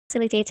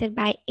facilitated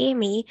by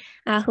Amy,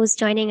 who's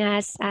joining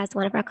us as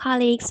one of our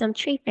colleagues from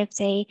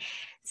 350.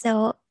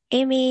 So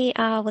Amy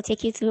will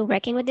take you through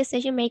working with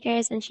decision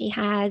makers, and she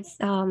has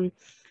a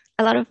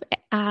lot of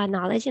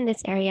knowledge in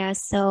this area.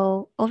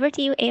 So over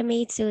to you,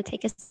 Amy, to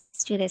take us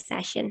through this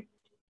session.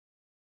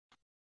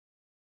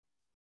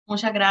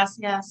 Muchas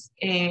gracias.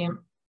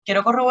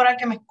 Quiero corroborar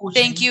que me escuchen.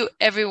 Thank you,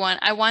 everyone.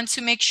 I want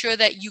to make sure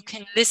that you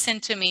can listen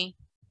to me.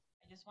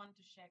 I just want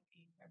to check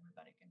if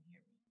everybody can hear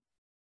me.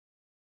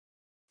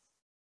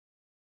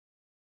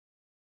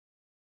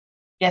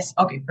 Yes,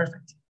 okay,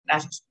 perfect.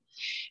 Gracias.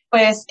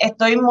 Pues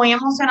estoy muy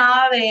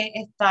emocionada de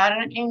estar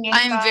en esta...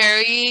 I'm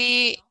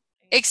very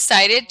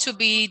excited to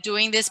be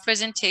doing this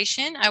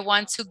presentation. I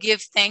want to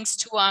give thanks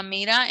to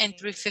Amira and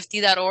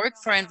 350.org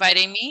for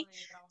inviting me.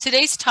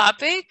 Today's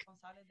topic,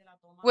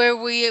 where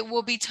we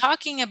will be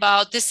talking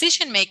about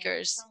decision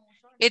makers.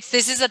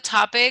 This is a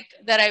topic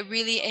that I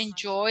really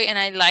enjoy and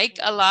I like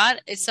a lot.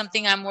 It's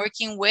something I'm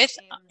working with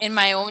in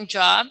my own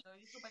job.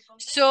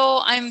 So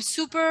I'm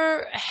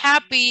super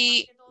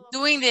happy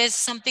doing this,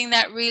 something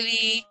that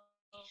really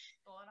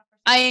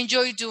I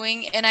enjoy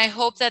doing, and I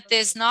hope that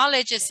this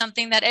knowledge is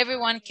something that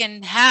everyone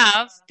can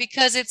have,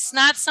 because it's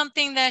not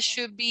something that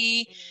should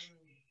be,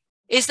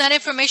 it's not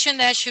information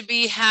that should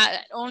be had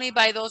only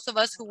by those of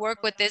us who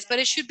work with this, but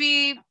it should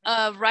be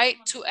a right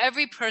to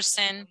every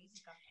person,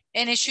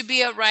 and it should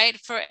be a right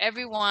for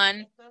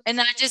everyone, and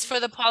not just for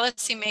the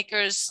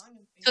policymakers.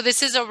 So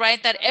this is a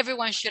right that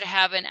everyone should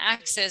have, and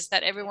access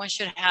that everyone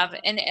should have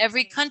in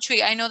every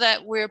country. I know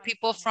that we're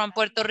people from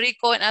Puerto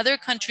Rico and other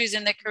countries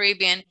in the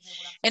Caribbean,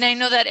 and I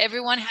know that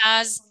everyone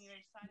has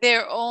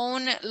their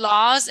own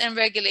laws and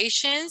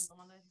regulations,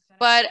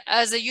 but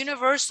as a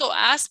universal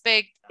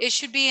aspect, it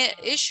should be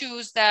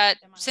issues that,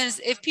 since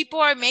if people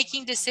are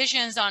making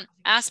decisions on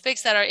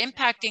aspects that are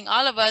impacting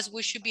all of us,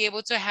 we should be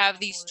able to have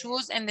these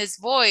tools and this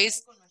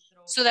voice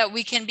so that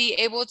we can be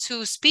able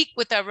to speak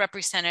with our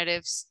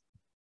representatives.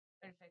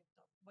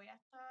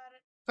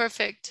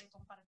 Perfect.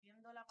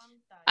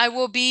 I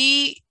will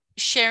be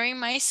sharing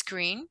my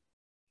screen.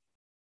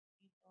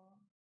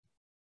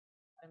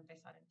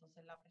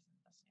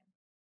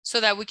 So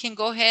that we can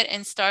go ahead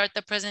and start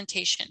the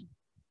presentation.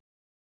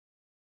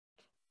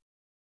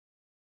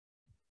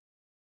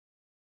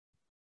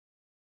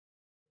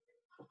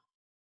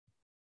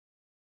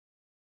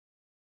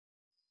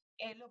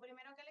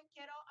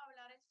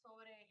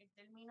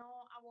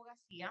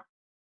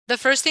 The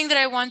first thing that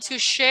I want to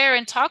share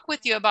and talk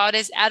with you about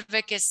is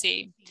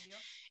advocacy.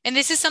 And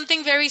this is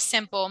something very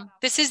simple.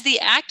 This is the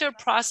act or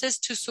process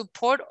to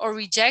support or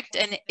reject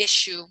an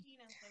issue.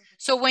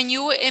 So when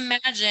you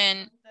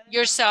imagine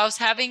yourselves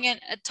having a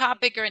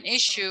topic or an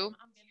issue,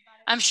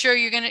 I'm sure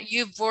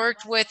you've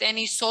worked with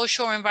any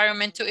social or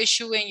environmental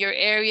issue in your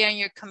area, in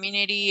your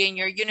community, in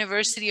your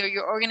university or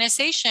your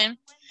organization.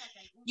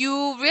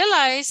 You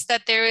realize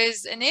that there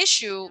is an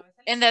issue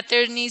and that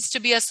there needs to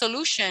be a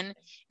solution.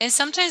 And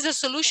sometimes the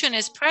solution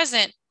is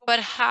present, but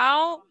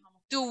how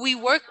do we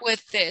work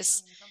with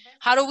this?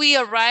 How do we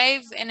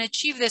arrive and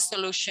achieve this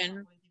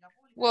solution?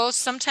 Well,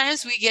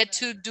 sometimes we get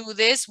to do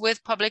this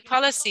with public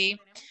policy.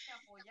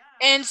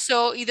 And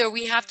so either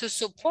we have to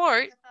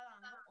support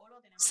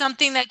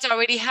something that's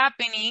already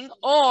happening,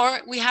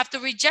 or we have to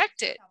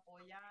reject it.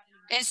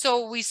 And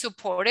so we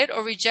support it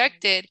or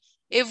reject it.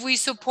 If we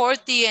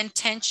support the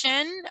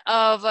intention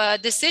of a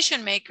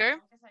decision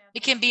maker,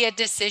 it can be a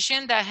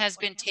decision that has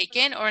been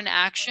taken or an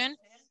action.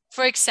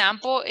 For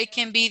example, it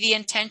can be the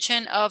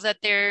intention of that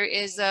there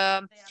is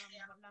a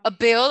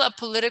bill, a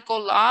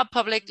political law,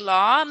 public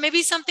law,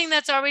 maybe something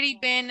that's already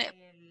been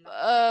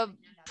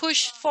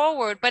pushed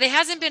forward, but it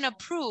hasn't been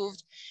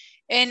approved.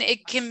 And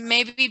it can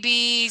maybe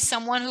be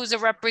someone who's a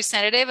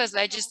representative, a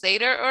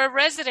legislator, or a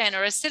resident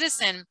or a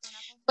citizen.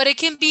 But it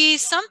can be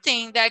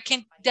something that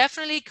can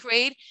definitely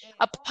create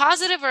a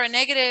positive or a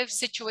negative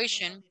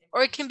situation,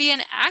 or it can be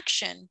an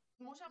action.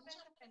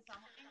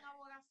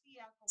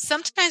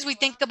 Sometimes we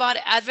think about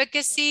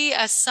advocacy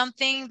as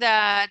something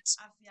that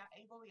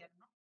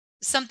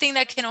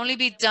can only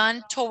be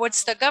done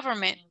towards the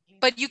government,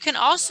 but you can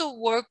also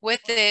work with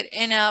it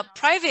in a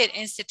private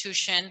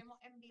institution.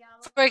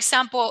 For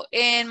example,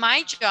 in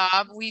my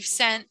job, we've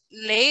sent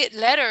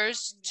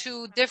letters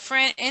to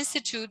different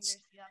institutes,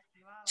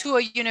 to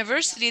a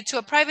university, to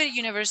a private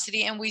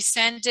university, and we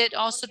sent it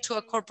also to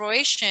a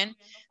corporation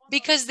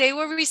because they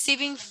were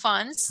receiving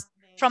funds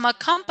from a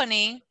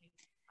company.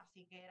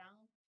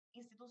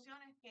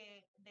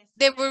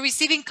 They were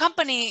receiving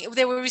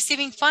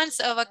funds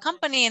of a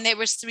company, and they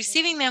were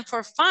receiving them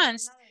for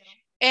funds,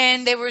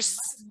 and they were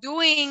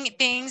doing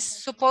things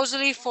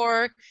supposedly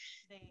for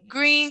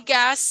green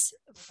gas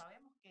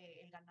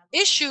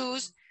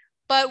issues,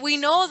 but we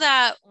know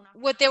that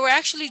what they were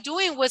actually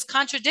doing was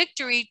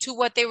contradictory to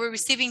what they were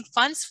receiving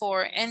funds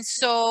for. And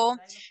so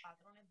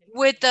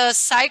with the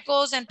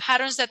cycles and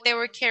patterns that they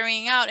were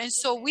carrying out, and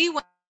so we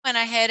went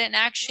ahead and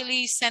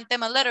actually sent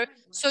them a letter.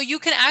 So you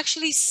can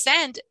actually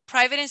send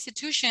private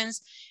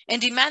institutions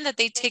and demand that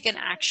they take an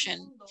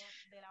action.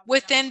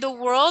 Within the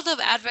world of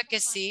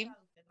advocacy,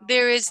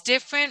 there is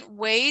different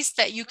ways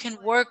that you can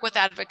work with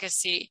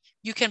advocacy.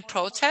 You can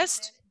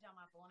protest.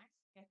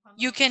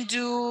 You can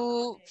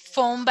do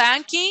phone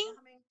banking,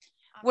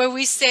 where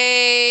we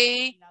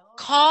say,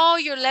 call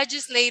your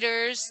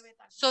legislators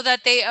so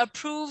that they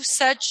approve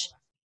such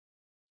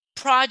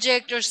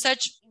project or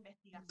such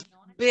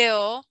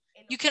bill.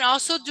 You can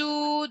also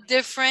do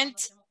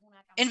different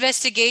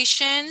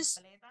investigations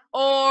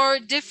or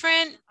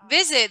different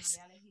visits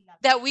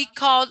that we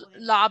call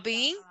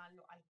lobbying.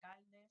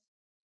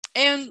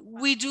 And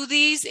we do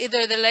these,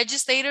 either the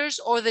legislators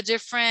or the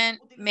different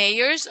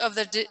mayors of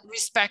the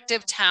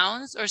respective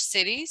towns or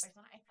cities.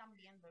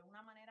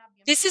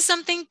 This is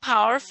something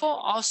powerful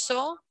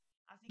also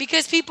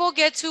because people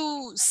get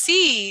to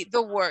see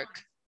the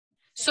work.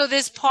 So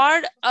this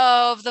part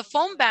of the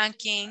phone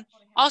banking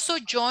also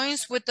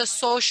joins with the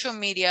social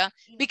media,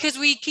 because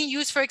we can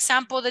use, for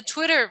example, the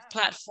Twitter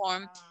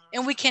platform,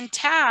 and we can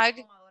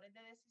tag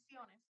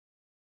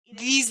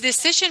these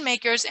decision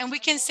makers and we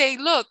can say,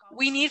 look,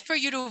 we need for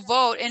you to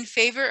vote in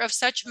favor of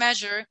such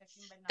measure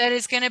that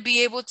is going to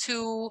be able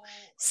to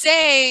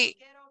say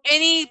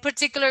any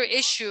particular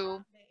issue.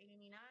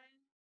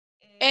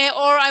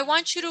 Or I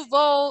want you to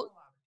vote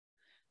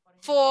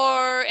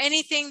for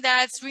anything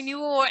that's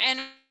renewable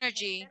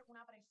energy.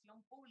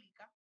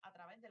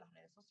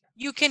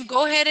 You can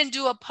go ahead and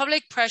do a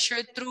public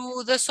pressure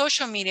through the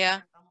social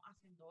media.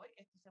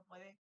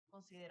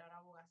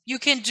 You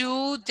can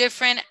do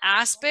different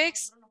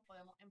aspects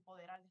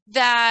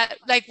that,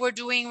 like we're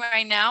doing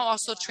right now,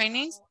 also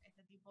trainings.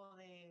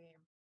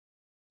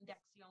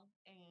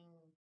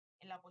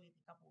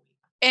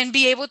 And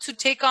be able to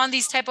take on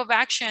these type of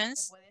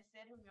actions.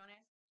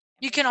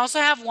 You can also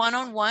have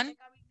one-on-one,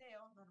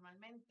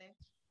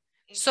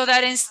 so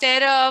that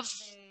instead of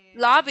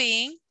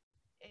lobbying,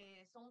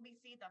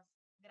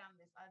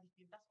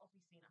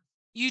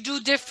 you do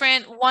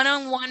different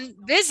one-on-one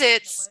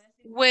visits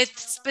with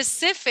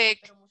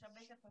specific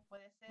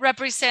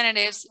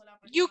representatives.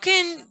 You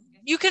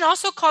can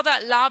also call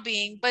that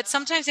lobbying, but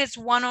sometimes it's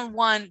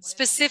one-on-one,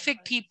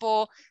 specific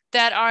people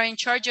that are in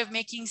charge of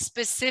making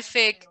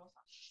specific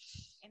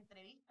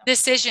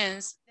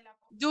decisions.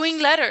 Doing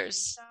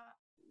letters.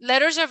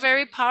 Letters are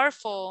very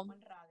powerful.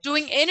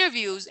 Doing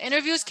interviews.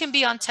 Interviews can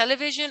be on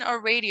television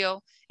or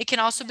radio. It can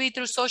also be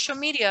through social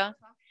media.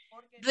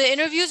 The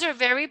interviews are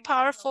very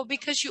powerful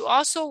because you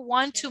also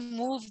want to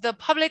move the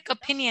public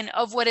opinion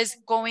of what is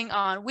going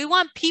on. We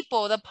want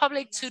people, the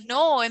public, to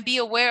know and be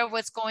aware of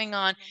what's going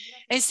on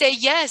and say,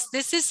 yes,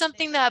 this is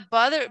something that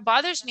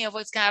bothers me of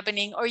what's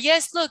happening, or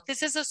yes, look,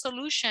 this is a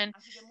solution,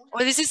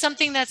 or this is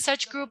something that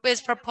such group is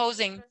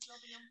proposing.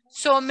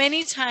 So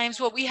many times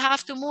what we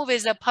have to move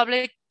is the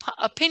public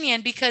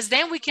opinion, because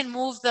then we can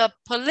move the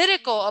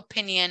political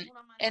opinion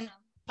in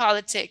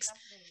politics.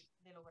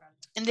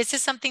 And this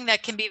is something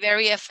that can be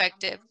very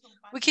effective.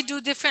 We can do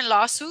different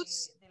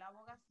lawsuits,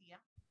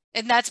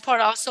 and that's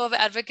part also of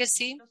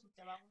advocacy.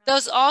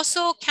 There's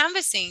also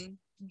canvassing,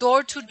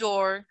 door to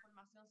door,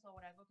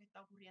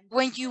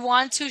 when you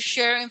want to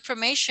share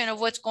information of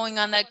what's going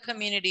on in that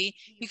community.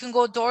 You can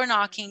go door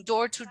knocking,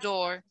 door to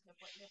door,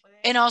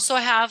 and also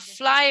have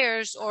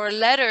flyers or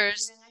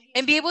letters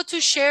and be able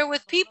to share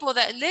with people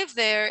that live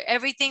there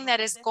everything that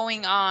is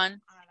going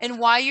on and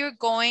why you're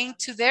going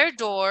to their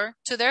door,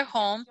 to their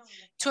home,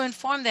 to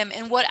inform them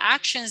and what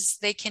actions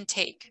they can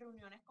take.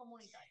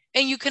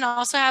 And you can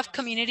also have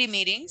community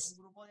meetings.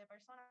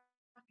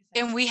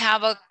 And we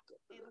have a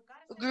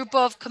group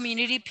of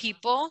community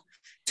people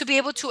to be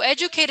able to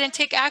educate and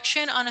take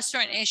action on a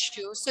certain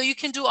issue. So you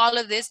can do all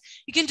of this.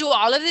 You can do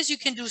all of this. You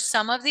can do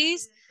some of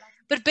these.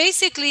 But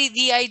basically,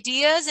 the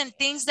ideas and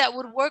things that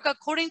would work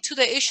according to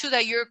the issue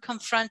that you're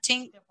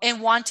confronting and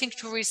wanting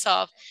to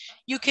resolve.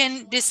 You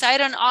can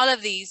decide on all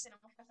of these.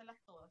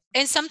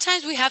 And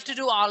sometimes we have to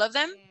do all of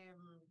them.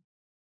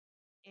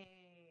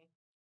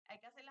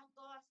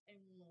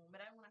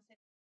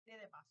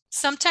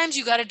 Sometimes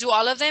you got to do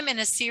all of them in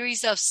a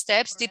series of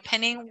steps,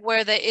 depending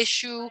where the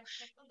issue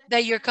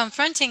that you're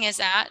confronting is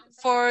at.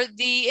 For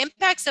the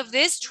impacts of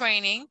this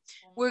training,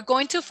 we're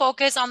going to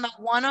focus on the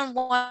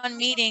one-on-one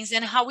meetings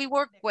and how we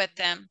work with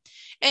them,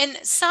 and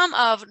some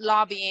of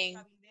lobbying.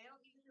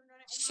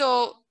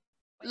 So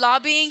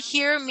lobbying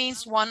here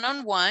means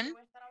one-on-one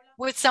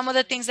with some of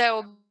the things that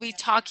we'll be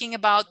talking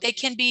about. They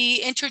can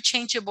be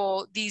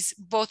interchangeable,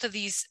 both of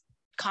these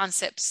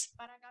concepts.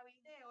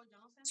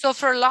 So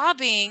for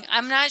lobbying,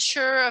 I'm not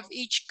sure of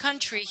each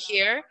country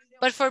here,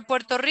 but for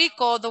Puerto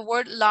Rico, the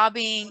word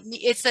lobbying,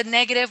 it's a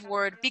negative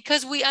word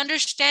because we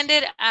understand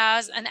it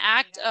as an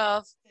act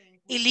of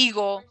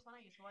illegal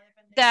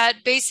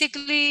that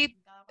basically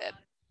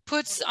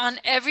puts on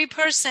every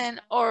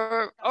person,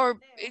 or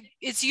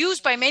it's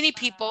used by many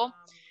people,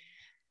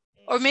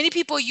 or many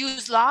people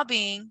use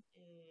lobbying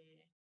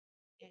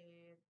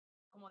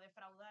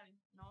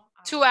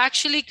to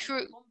actually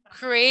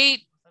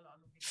create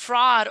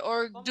fraud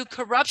or do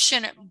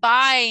corruption,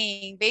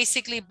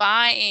 basically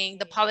buying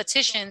the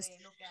politicians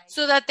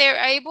so that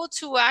they're able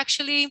to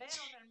actually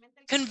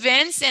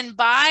convince and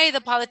buy the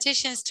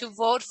politicians to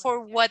vote for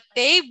what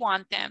they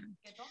want them.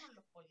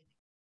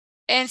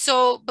 And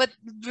so, but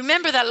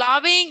remember that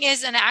lobbying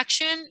is an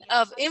action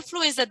of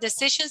influence the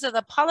decisions of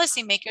the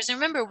policymakers. And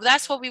remember,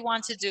 that's what we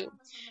want to do.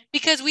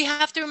 Because we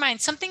have to remind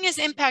something is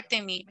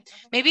impacting me.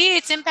 Maybe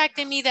it's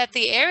impacting me that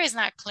the air is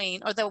not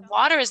clean or the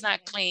water is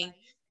not clean,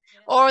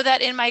 or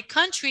that in my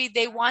country,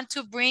 they want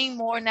to bring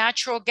more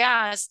natural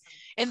gas.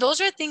 And those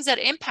are things that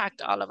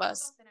impact all of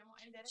us.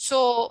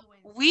 So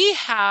we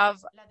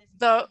have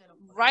the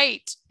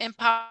right and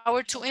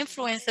power to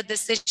influence the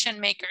decision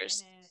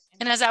makers.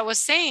 And as I was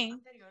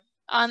saying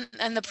on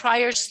the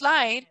prior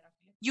slide,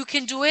 you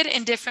can do it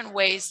in different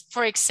ways.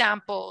 For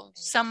example,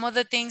 some of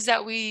the things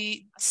that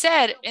we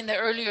said in the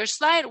earlier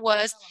slide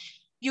was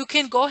you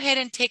can go ahead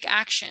and take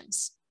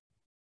actions.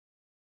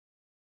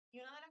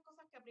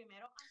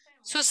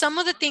 So some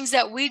of the things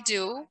that we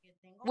do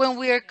when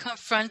we are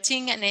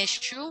confronting an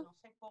issue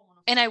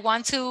and I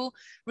want to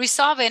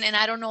resolve it and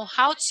I don't know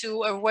how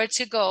to or where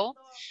to go,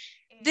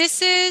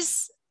 this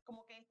is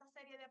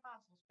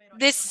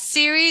this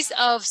series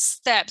of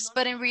steps,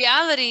 but in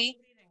reality,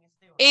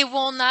 it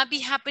will not be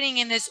happening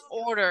in this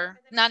order,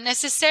 not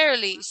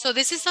necessarily. So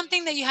this is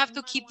something that you have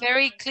to keep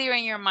very clear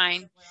in your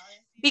mind,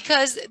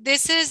 because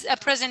this is a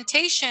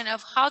presentation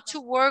of how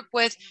to work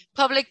with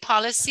public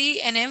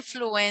policy and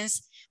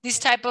influence these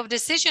type of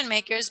decision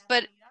makers.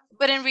 But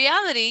in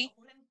reality,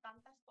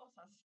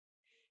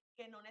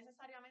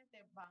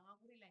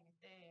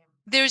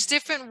 there's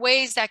different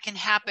ways that can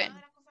happen.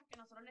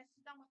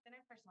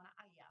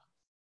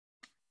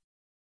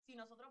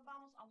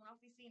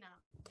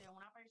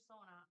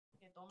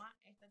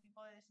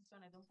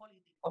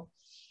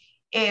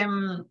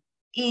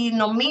 Y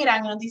nos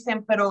miran y nos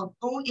dicen, pero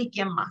tú y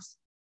quién más,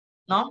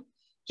 ¿no?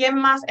 ¿Quién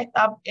más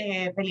está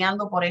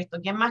peleando por esto?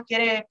 ¿Quién más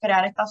quiere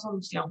crear esta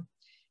solución?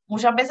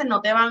 Muchas veces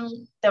no te van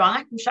a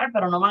escuchar,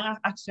 pero no van a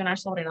accionar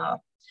sobre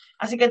nada.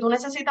 Así que tú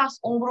necesitas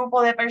un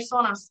grupo de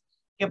personas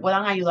que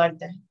puedan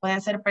ayudarte.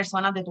 Pueden ser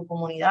personas de tu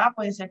comunidad,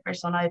 pueden ser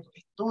personas de tus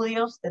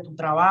estudios, de tu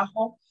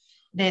trabajo,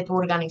 de tu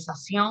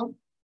organización.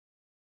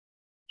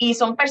 Y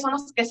son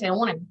personas que se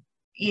unen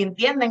y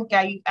entienden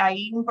que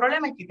hay un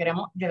problema y que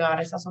queremos llegar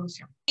a esa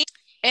solución.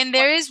 And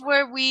there is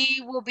where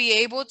we will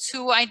be able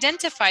to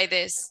identify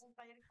this.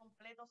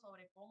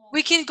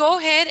 We can go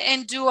ahead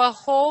and do a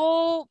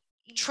whole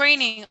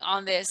training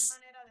on this.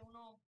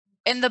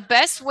 And the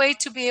best way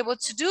to be able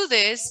to do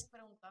this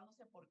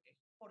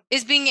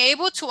is being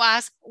able to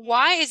ask,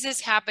 why is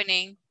this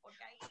happening?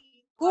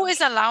 Who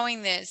is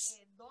allowing this?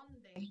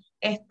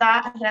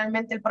 Está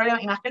realmente el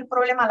problema, y más que el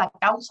problema, la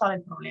causa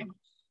del problema.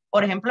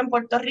 Por ejemplo, en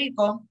Puerto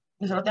Rico,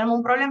 nosotros tenemos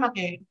un problema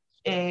que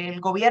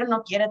el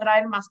gobierno quiere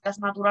traer más gas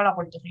natural a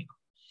Puerto Rico.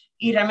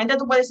 Y realmente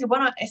tú puedes decir,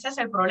 bueno, ese es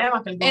el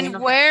problema que el gobierno.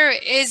 And where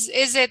is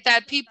it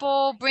that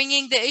people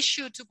bringing the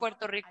issue to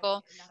Puerto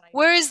Rico?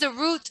 Where is the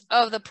root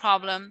of the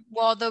problem?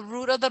 Well, the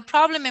root of the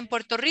problem in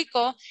Puerto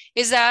Rico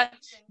is that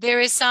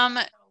there is some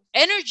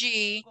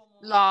energy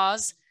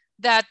laws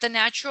that the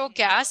natural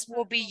gas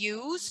will be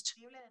used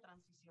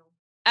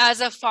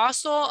as a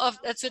fossil,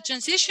 it's a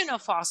transitional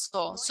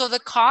fossil. So the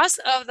cause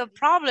of the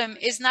problem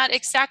is not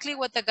exactly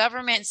what the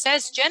government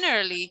says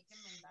generally.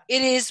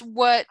 It is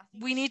what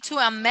we need to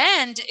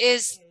amend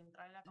is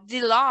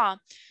the law.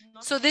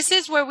 So this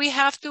is where we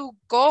have to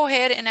go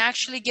ahead and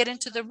actually get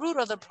into the root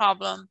of the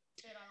problem.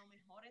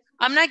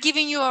 I'm not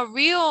giving you a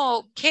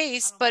real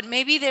case, but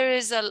maybe there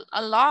is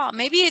a law.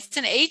 Maybe it's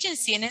an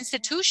agency, an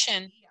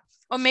institution,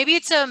 or maybe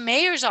it's a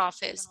mayor's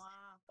office,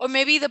 or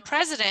maybe the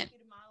president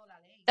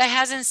that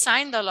hasn't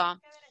signed the law.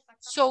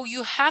 So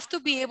you have to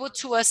be able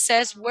to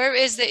assess where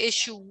is the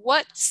issue,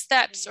 what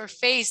steps or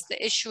phase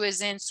the issue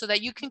is in, so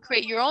that you can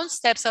create your own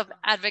steps of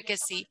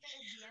advocacy.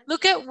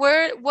 Look at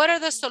what are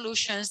the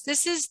solutions.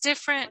 This is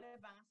different.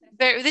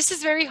 This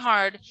is very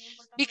hard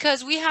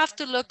because we have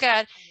to look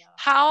at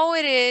how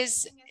it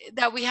is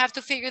that we have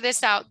to figure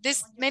this out.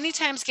 This many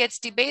times gets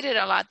debated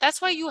a lot.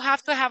 That's why you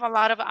have to have a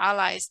lot of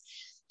allies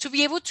to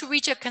be able to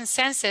reach a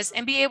consensus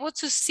and be able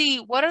to see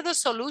what are the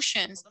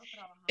solutions,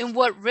 in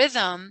what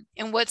rhythm,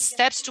 in what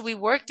steps do we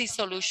work these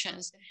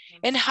solutions,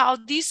 and how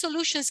these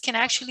solutions can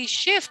actually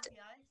shift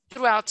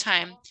throughout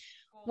time.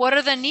 What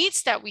are the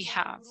needs that we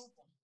have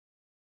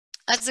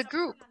as a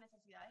group?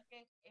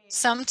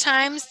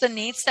 Sometimes the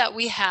needs that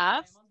we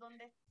have,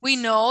 we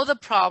know the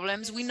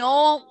problems, we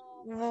know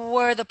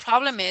where the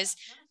problem is,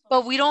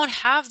 but we don't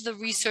have the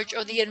research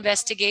or the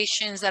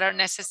investigations that are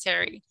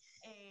necessary.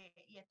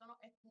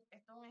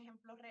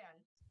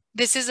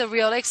 This is a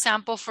real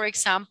example, for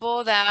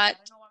example, that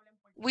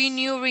we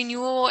knew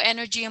renewable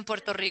energy in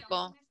Puerto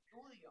Rico,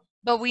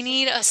 but we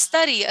need a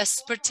study, a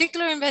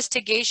particular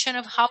investigation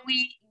of how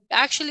we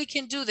actually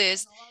can do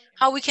this,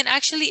 how we can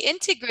actually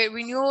integrate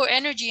renewable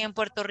energy in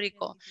Puerto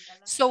Rico.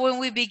 So when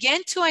we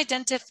begin to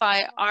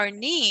identify our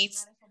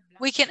needs,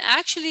 we can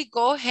actually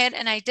go ahead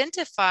and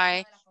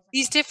identify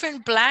these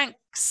different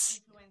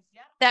blanks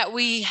that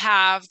we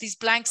have, these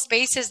blank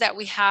spaces that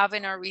we have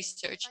in our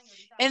research.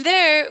 And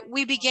there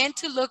we begin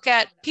to look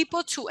at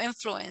people to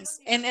influence.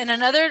 And in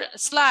another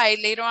slide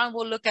later on,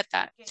 we'll look at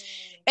that.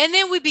 And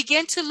then we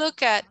begin to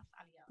look at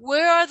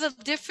where are the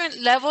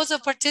different levels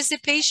of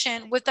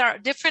participation with our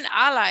different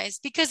allies?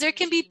 Because there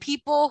can be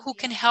people who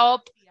can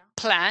help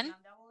plan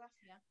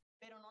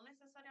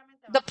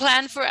the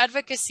plan for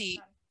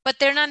advocacy, but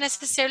they're not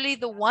necessarily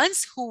the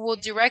ones who will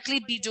directly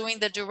be doing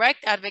the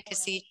direct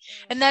advocacy.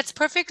 And that's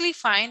perfectly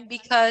fine,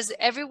 because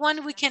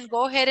everyone, we can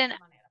go ahead and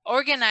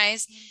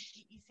organize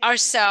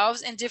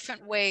ourselves in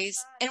different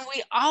ways. And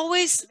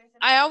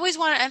I always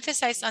want to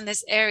emphasize on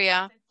this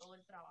area,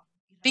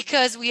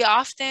 because we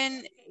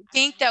often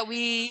think that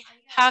we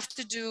have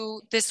to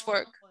do this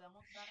work.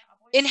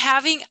 In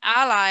having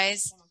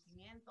allies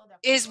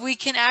is we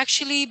can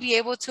actually be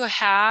able to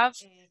have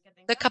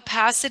the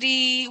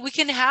capacity, we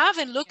can have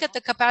and look at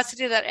the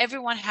capacity that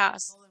everyone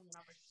has,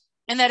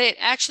 and that it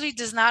actually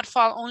does not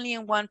fall only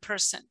in one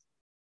person.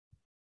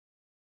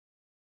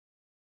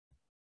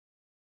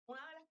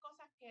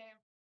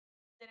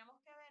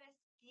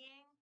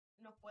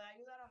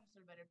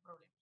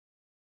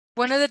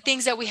 One of the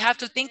things that we have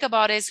to think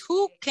about is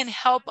who can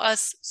help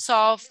us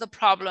solve the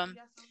problem.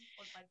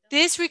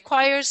 This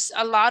requires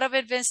a lot of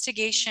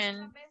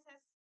investigation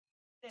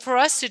for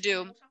us to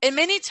do. And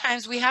many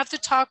times we have to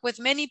talk with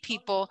many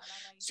people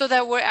so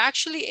that we're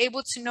actually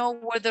able to know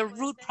where the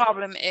root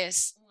problem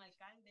is.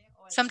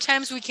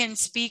 Sometimes we can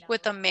speak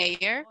with a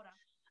mayor,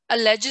 a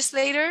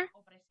legislator,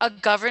 a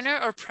governor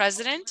or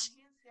president,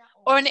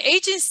 or an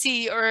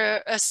agency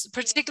or a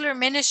particular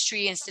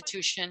ministry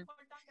institution.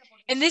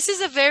 And this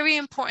is a very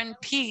important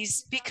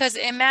piece, because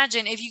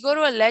imagine if you go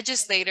to a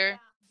legislator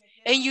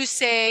and you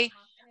say,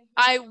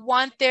 I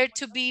want there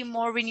to be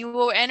more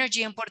renewable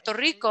energy in Puerto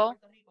Rico,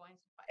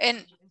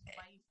 and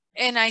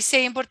I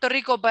say in Puerto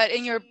Rico, but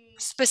in your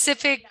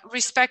specific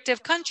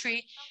respective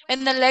country,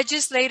 and the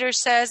legislator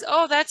says,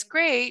 oh, that's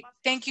great,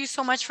 thank you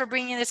so much for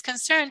bringing this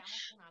concern,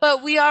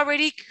 but we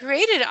already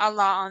created a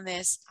law on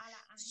this.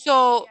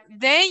 So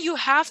then you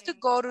have to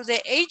go to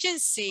the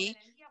agency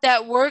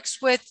that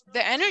works with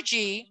the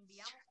energy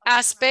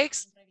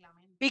aspects,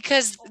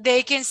 because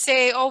they can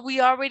say, oh,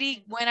 we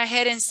already went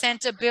ahead and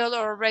sent a bill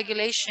or a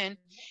regulation.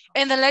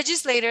 And the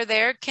legislator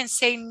there can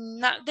say,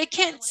 not, they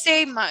can't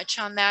say much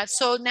on that.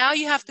 So now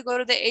you have to go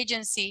to the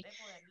agency.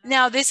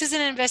 Now, this is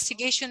an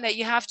investigation that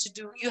you have to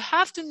do. You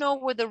have to know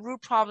where the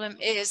root problem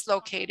is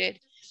located,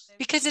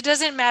 because it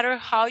doesn't matter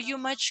how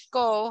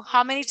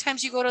many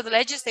times you go to the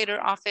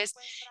legislator office,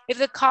 if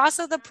the cause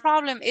of the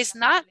problem is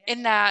not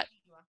in that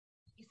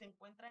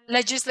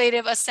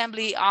legislative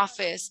assembly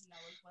office.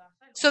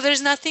 So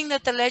there's nothing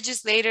that the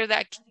legislator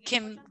that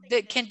can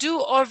do,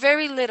 or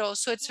very little.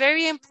 So it's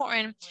very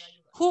important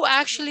who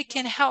actually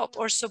can help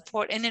or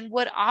support, and in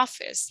what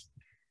office.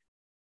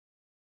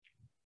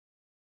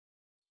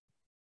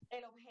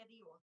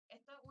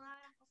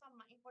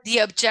 The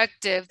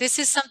objective. This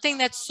is something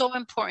that's so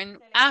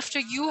important. After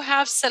you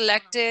have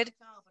selected,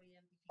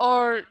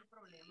 or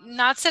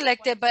not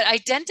selected, but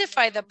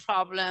identify the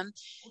problem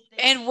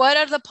and what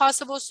are the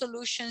possible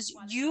solutions,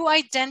 you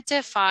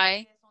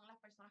identify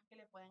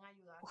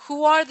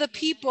who are the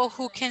people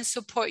who can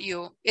support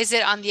you. Is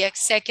it on the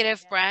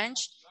executive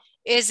branch?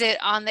 Is it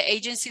on the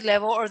agency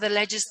level or the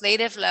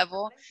legislative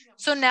level?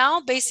 So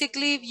now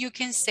basically you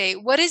can say,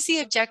 what is the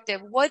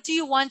objective? What do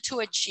you want to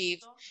achieve?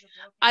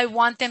 I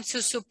want them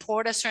to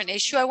support a certain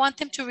issue. I want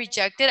them to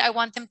reject it. I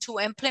want them to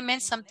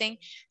implement something.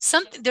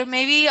 There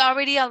may be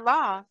already a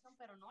law.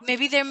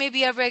 Maybe there may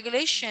be a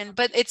regulation,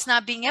 but it's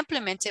not being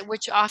implemented,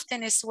 which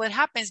often is what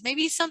happens.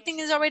 Maybe something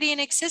is already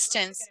in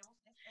existence.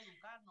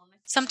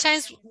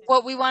 Sometimes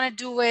what we want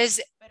to do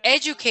is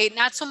educate,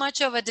 not so much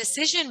of a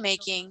decision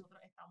making,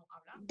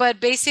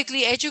 but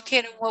basically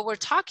educate on what we're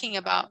talking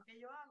about.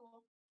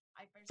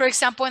 For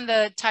example, in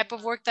the type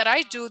of work that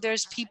I do,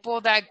 there's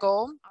people that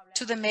go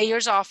to the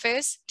mayor's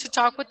office to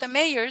talk with the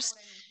mayors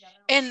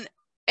and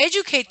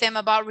educate them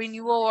about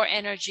renewable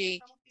energy.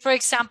 For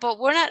example,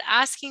 we're not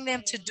asking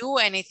them to do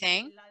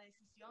anything,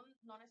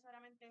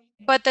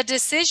 but the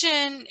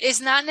decision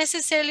is not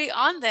necessarily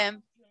on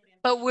them.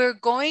 But we're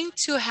going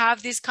to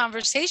have these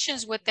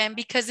conversations with them,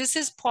 because this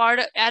is part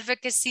of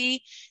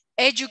advocacy,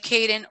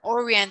 educate and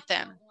orient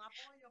them.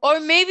 Or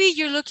maybe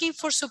you're looking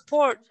for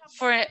support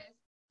for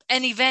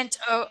an event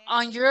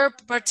on your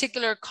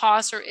particular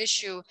cause or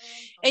issue,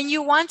 and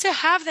you want to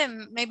have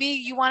them, maybe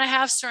you want to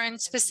have certain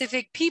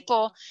specific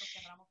people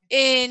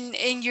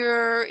in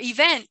your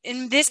event,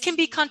 and this can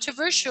be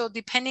controversial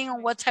depending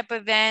on what type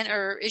of event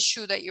or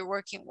issue that you're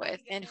working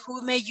with and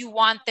who may you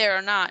want there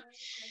or not.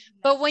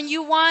 But when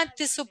you want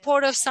the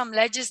support of some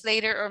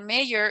legislator or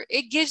mayor,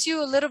 it gives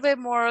you a little bit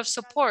more of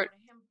support.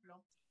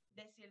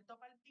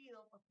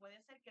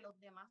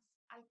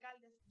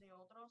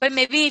 But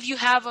maybe if you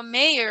have a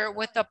mayor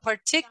with a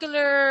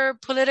particular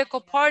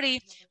political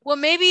party, well,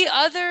 maybe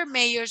other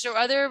mayors or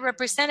other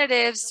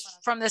representatives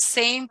from the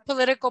same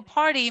political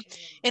party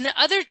in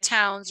other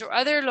towns or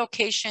other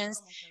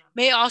locations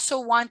may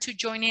also want to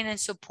join in and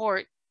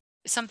support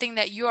something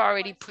that you're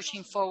already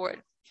pushing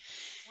forward.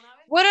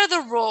 What are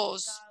the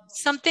roles?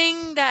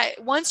 Something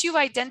that once you've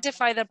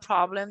identified the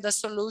problem, the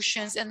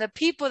solutions, and the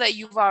people that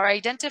you are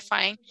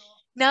identifying,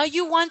 Now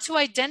you want to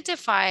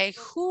identify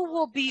who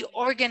will be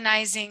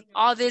organizing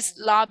all this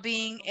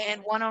lobbying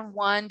and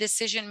one-on-one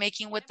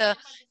decision-making with the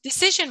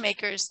decision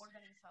makers.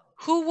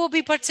 Who will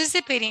be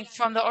participating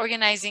from the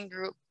organizing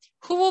group?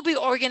 Who will be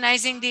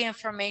organizing the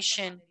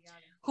information?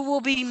 Who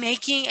will be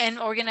making and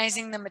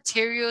organizing the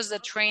materials, the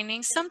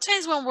training?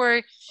 Sometimes when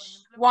we're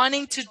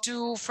wanting to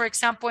do, for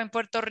example, in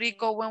Puerto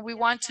Rico, when we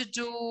want to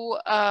do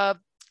a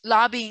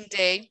lobbying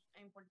day,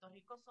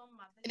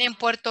 and in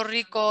Puerto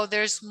Rico,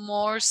 there's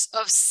more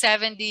of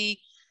 70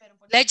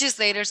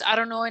 legislators. I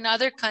don't know in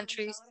other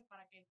countries.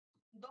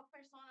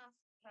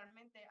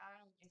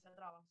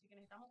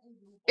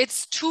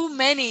 It's too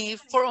many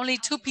for only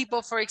 2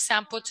 people, for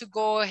example, to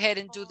go ahead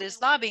and do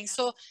this lobbying.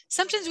 So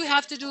sometimes we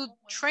have to do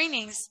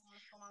trainings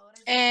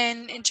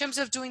and in terms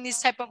of doing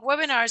these type of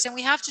webinars, and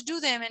we have to do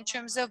them in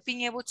terms of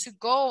being able to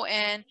go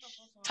and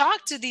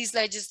talk to these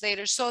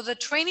legislators. So the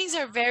trainings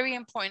are very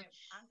important.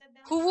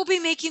 Who will be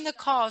making the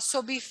calls?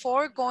 So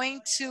before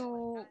going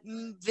to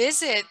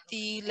visit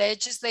the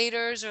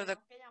legislators or the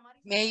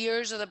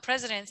mayors or the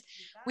presidents,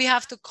 we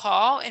have to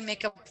call and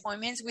make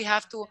appointments. We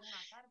have to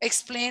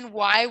explain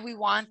why we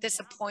want this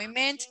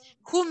appointment.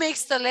 Who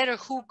makes the letter?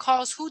 Who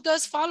calls? Who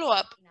does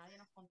follow-up?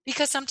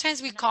 Because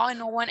sometimes we call and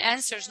no one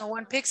answers, no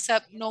one picks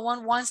up, no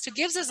one wants to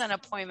give us an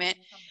appointment.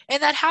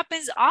 And that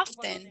happens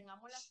often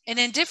and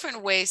in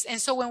different ways. And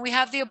so when we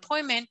have the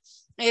appointment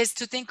is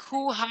to think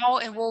who, how,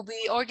 and we'll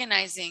be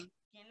organizing.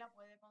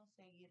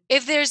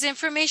 If there's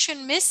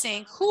information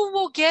missing, who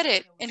will get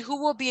it and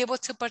who will be able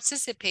to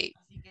participate?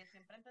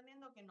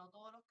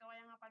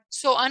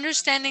 So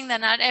understanding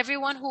that not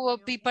everyone who will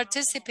be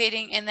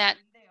participating in that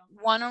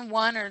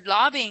one-on-one or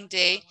lobbying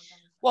day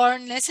will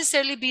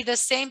necessarily be the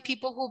same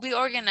people who will be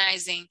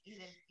organizing.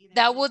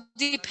 That will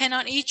depend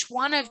on each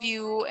one of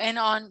you and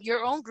on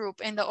your own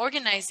group and the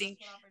organizing,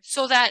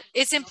 so that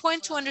it's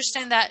important to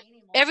understand that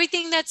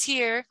everything that's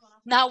here,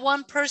 not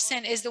one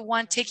person is the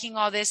one taking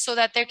all this, so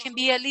that there can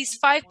be at least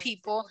 5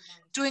 people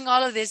doing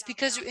all of this,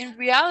 because in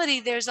reality,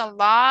 there's a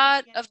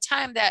lot of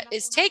time that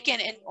is taken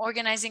in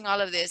organizing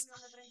all of this.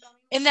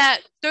 In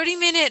that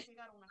 30-minute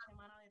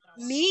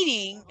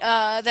meeting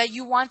that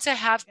you want to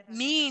have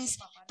means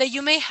that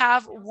you may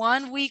have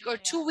 1 week or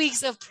 2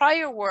 weeks of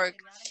prior work.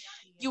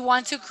 You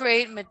want to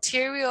create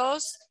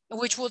materials,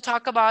 which we'll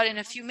talk about in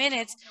a few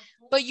minutes,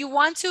 but you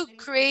want to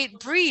create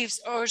briefs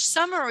or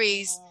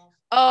summaries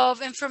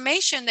of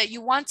information that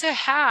you want to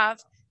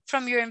have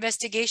from your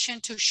investigation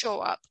to show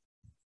up.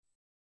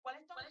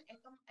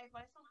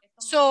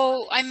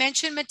 So I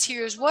mentioned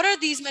materials. What are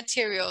these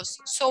materials?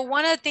 So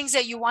one of the things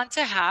that you want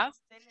to have,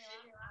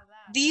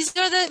 these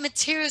are the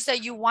materials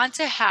that you want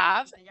to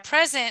have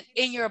present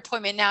in your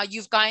appointment. Now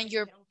you've gotten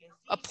your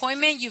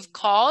appointment, you've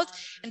called,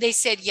 and they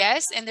said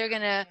yes, and they're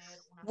gonna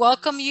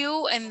welcome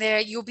you, and there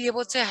you'll be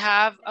able to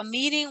have a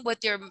meeting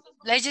with your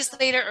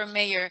legislator or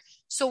mayor.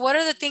 So what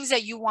are the things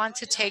that you want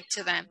to take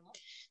to them?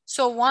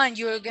 So one,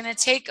 you're gonna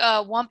take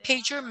a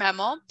 1-pager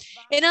memo,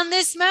 and on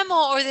this memo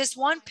or this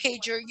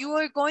 1-pager, you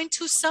are going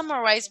to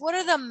summarize what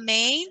are the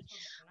main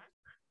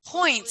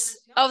points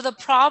of the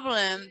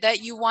problem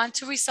that you want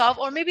to resolve,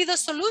 or maybe the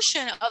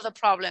solution of the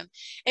problem.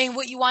 And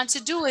what you want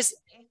to do is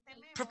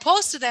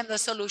propose to them the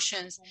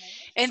solutions.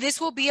 And this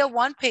will be a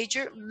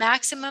 1-pager,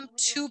 maximum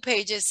 2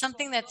 pages,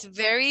 something that's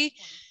very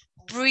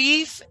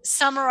brief,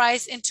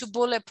 summarized into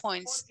bullet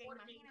points.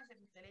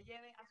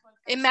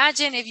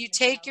 Imagine if you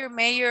take your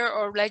mayor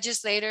or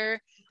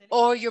legislator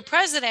or your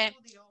president,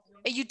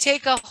 and you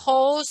take a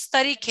whole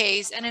study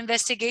case, an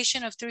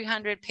investigation of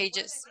 300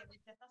 pages.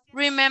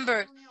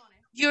 Remember,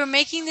 you're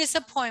making this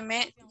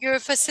appointment, you're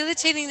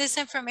facilitating this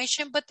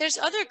information, but there's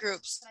other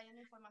groups.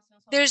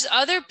 There's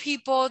other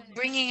people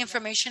bringing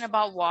information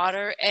about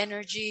water,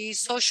 energy,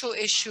 social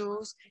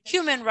issues,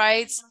 human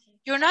rights.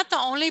 You're not the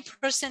only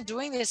person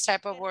doing this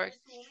type of work.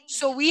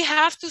 So we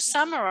have to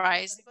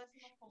summarize.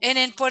 And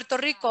in Puerto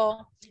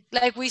Rico,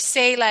 like we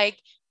say, like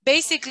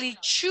basically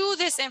chew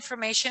this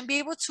information, be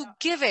able to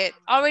give it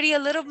already a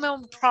little more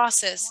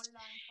processed,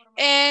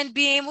 and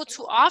be able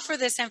to offer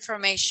this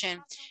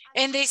information.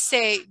 And they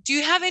say, do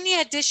you have any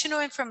additional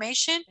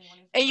information?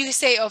 And you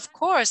say, of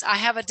course, I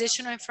have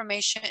additional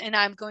information and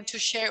I'm going to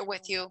share it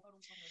with you.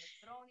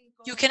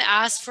 You can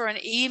ask for an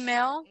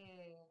email.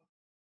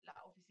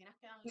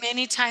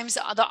 Many times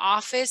the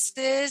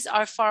offices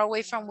are far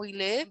away from where we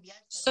live,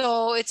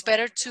 so it's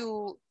better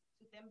to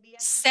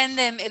send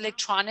them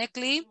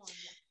electronically.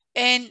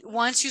 And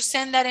once you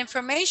send that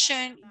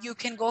information, you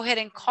can go ahead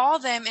and call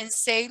them and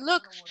say,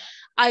 look,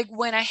 I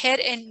went ahead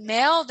and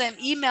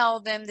email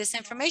them this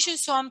information.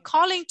 So I'm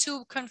calling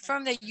to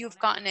confirm that you've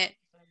gotten it.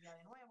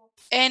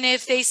 And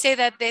if they say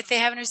that if they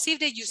haven't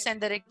received it, you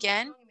send it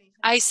again.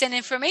 I send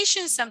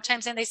information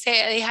sometimes and they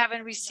say they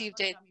haven't received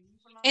it.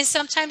 And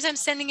sometimes I'm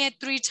sending it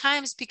 3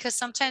 times because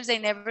sometimes they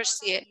never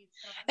see it.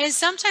 And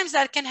sometimes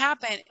that can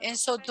happen. And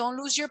so don't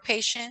lose your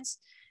patience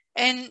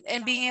and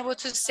being able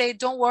to say,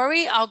 don't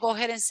worry, I'll go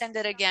ahead and send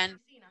it again.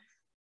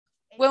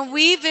 When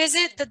we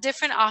visit the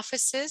different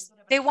offices,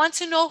 they want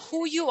to know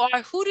who you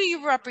are. Who do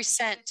you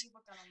represent?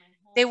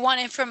 They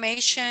want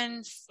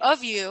information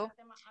of you.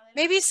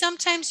 Maybe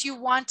sometimes you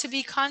want to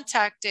be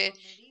contacted.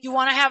 You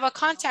want to have a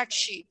contact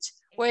sheet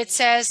where it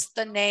says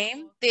the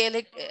name,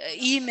 the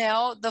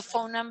email, the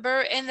phone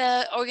number, and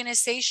the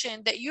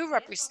organization that you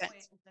represent.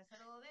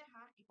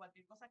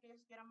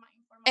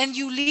 And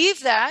you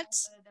leave that.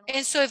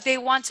 And so if they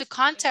want to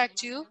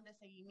contact you,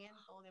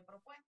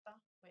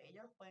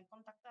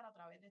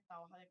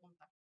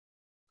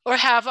 or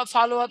have a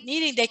follow-up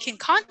meeting, they can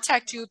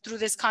contact you through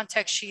this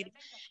contact sheet.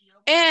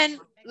 And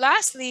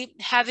lastly,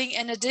 having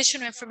an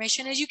additional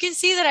information, as you can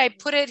see that I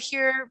put it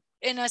here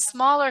in a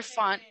smaller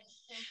font,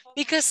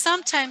 because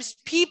sometimes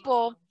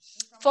people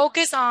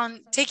focus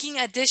on taking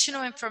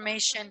additional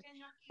information,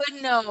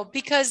 but no,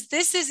 because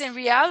this is in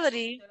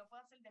reality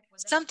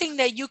something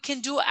that you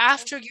can do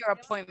after your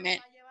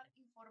appointment.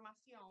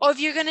 Or if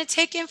you're going to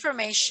take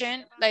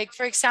information, like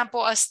for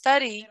example, a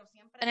study,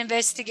 an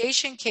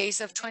investigation case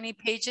of 20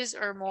 pages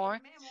or more,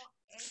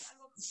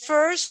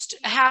 first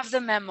have the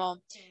memo.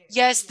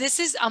 Yes, this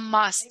is a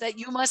must that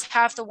you must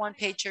have the one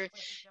pager.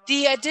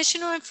 The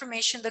additional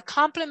information, the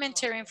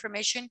complementary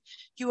information,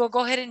 you will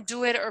go ahead and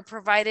do it or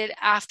provide it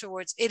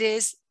afterwards. It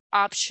is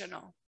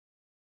optional.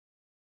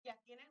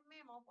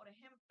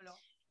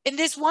 In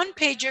this one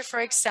pager, for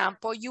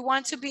example, you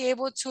want to be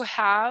able to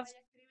have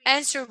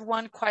answered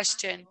one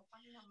question.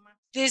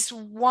 This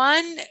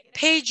one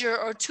pager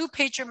or two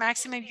pager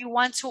maximum, you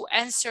want to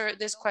answer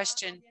this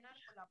question.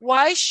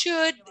 Why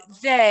should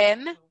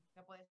them,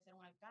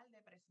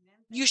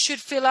 you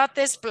should fill out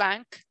this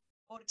blank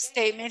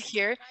statement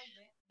here.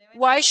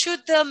 Why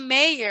should the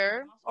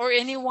mayor or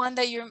anyone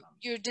that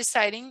you're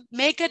deciding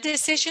make a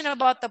decision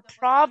about the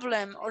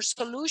problem or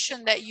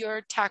solution that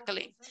you're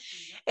tackling?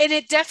 And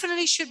it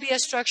definitely should be a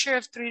structure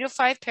of 3 to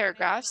 5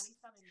 paragraphs.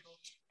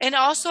 And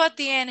also at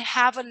the end,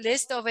 have a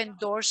list of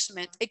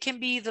endorsement. It can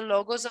be the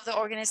logos of the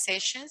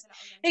organizations.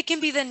 It can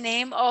be the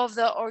name of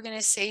the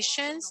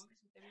organizations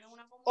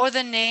or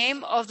the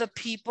name of the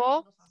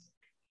people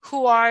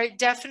who are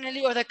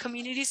definitely, or the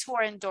communities who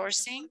are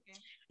endorsing.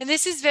 And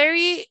this is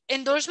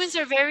endorsements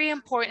are very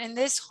important. And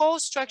this whole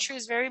structure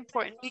is very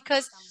important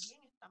because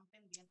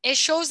it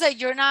shows that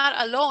you're not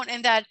alone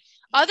and that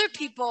other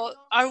people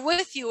are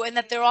with you and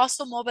that they're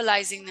also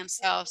mobilizing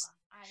themselves.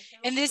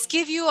 And this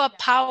gives you a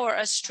power,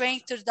 a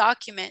strength to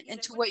document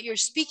and to what you're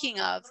speaking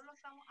of.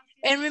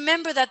 And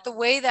remember that the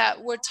way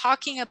that we're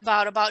talking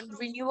about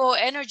renewable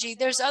energy,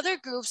 there's other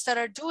groups that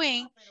are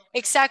doing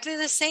exactly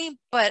the same,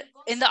 but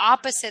in the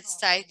opposite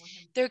side.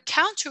 They're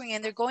countering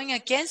and they're going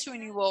against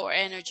renewable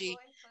energy.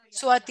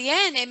 So at the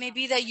end, it may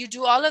be that you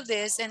do all of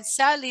this, and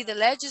sadly, the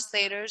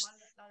legislators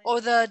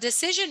or the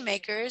decision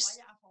makers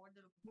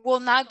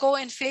will not go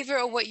in favor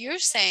of what you're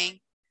saying,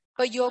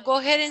 but you'll go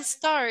ahead and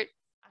start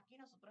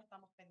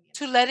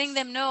to letting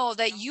them know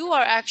that you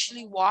are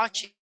actually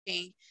watching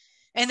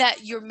and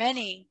that you're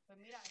many.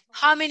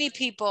 How many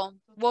people?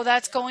 Well,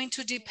 that's going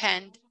to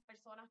depend.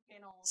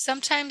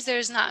 Sometimes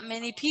there's not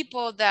many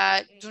people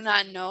that do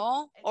not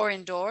know or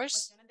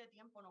endorse.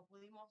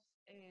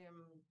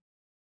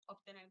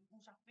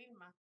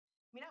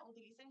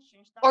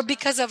 Or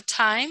because of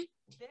time,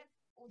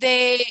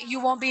 you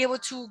won't be able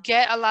to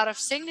get a lot of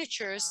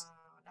signatures.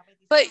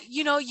 But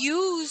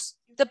use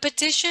the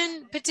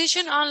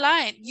petition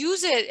online.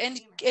 Use it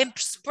and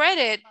spread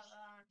it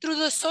through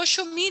the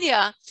social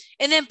media,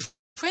 and then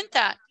print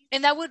that.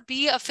 And that would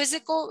be a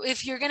physical,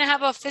 if you're going to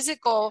have a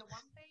physical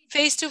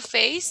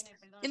face-to-face.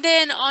 And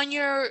then on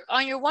your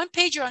one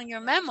page or on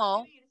your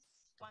memo,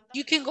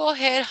 you can go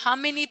ahead, how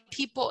many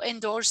people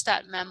endorse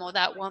that memo,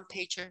 that one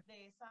pager,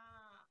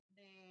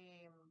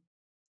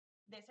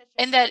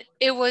 and that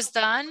it was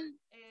done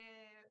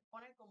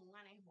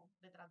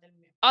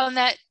on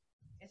that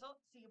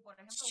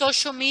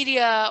social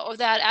media or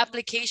that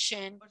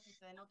application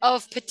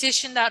of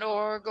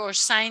petition.org or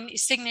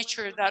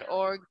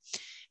signature.org.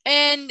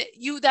 And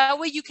that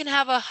way you can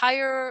have a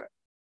higher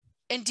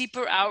and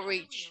deeper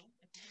outreach.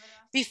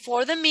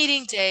 Before the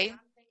meeting day,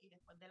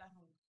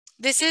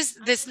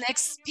 this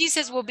next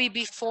pieces will be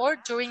before,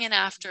 during, and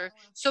after.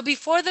 So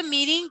before the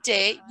meeting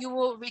day, you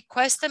will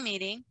request a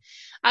meeting.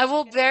 I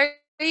will very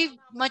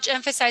much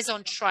emphasize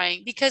on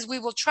trying, because we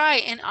will try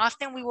and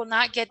often we will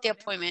not get the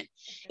appointment.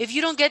 If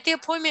you don't get the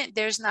appointment,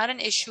 there's not an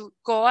issue.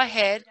 Go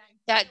ahead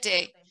that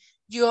day.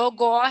 You'll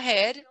go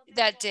ahead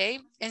that day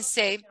and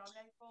say,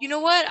 you know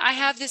what, I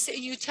have this,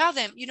 you tell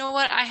them, you know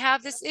what, I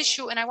have this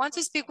issue and I want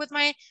to speak with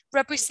my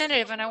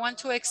representative and I want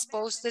to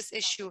expose this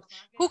issue.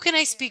 Who can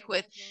I speak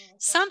with?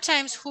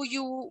 Sometimes who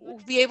you will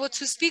be able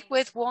to speak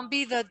with won't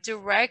be the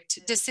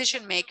direct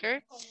decision maker,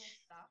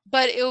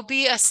 but it will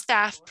be a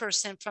staff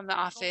person from the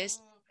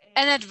office,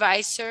 an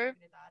advisor,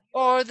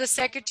 or the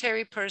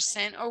secretary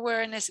person, or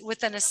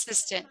with an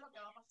assistant.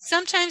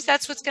 Sometimes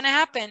that's what's going to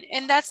happen,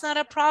 and that's not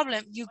a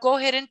problem. You go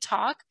ahead and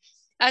talk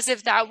as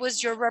if that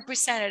was your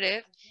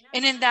representative.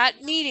 And in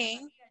that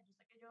meeting,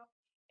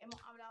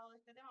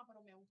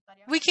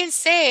 we can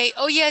say,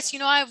 oh yes,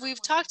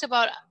 we've talked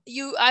about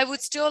you. I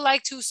would still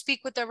like to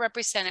speak with the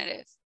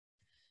representative.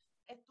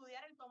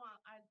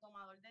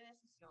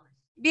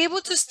 Be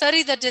able to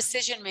study the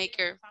decision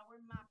maker.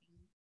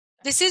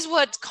 This is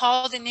what's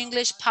called in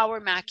English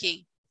power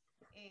macking.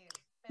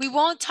 We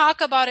won't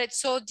talk about it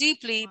so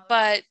deeply,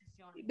 but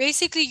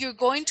basically you're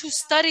going to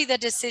study the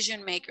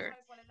decision maker.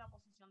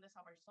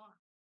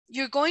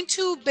 You're going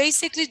to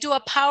basically do a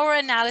power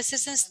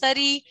analysis and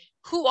study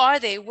who are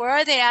they, where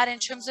are they at in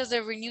terms of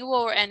their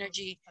renewable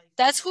energy.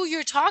 That's who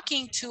you're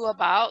talking to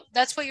about.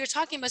 That's what you're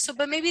talking about. So,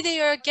 but maybe they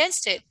are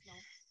against it.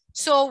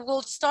 So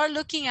we'll start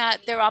looking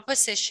at their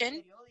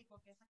opposition.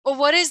 Or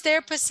what is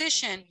their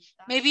position?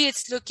 Maybe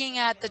it's looking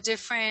at the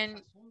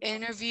different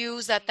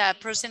interviews that that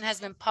person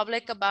has been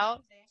public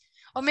about.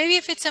 Or maybe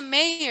if it's a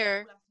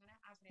mayor,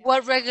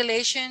 what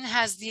regulation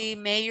has the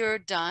mayor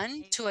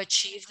done to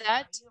achieve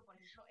that?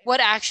 What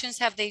actions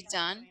have they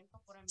done?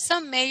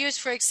 Some mayors,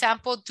 for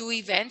example, do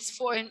events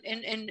for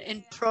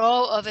in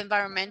pro of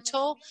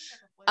environmental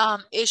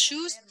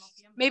issues.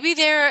 Maybe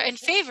they're in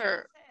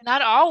favor,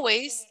 not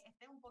always.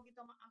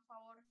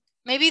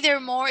 Maybe they're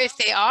more, if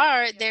they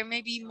are, they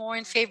may be more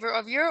in favor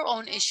of your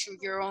own issue,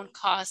 your own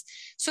cause.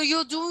 So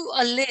you'll do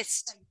a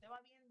list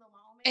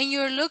and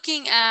you're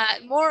looking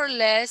at more or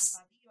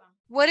less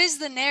what is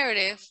the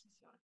narrative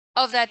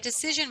of that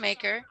decision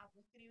maker.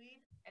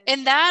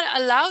 And that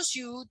allows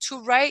you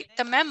to write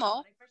the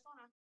memo,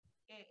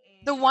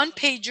 the one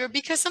pager,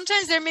 because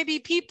sometimes there may be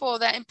people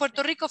that in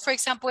Puerto Rico, for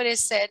example, it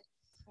is said,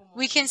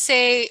 we can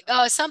say,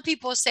 some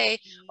people say,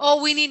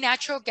 oh, we need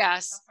natural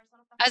gas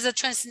as a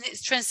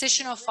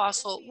transitional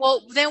fossil.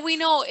 Well, then we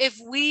know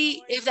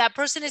if that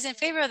person is in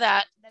favor of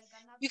that,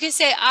 you can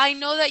say, I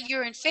know that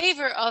you're in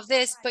favor of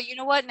this, but you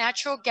know what?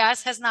 Natural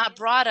gas has not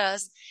brought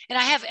us, and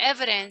I have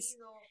evidence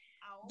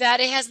that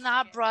it has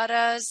not brought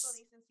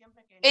us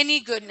any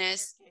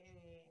goodness.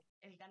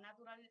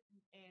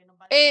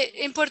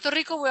 In Puerto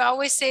Rico, we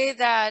always say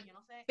that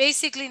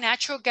basically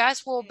natural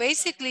gas will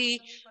basically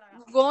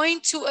going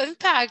to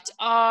impact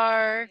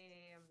our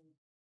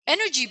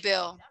energy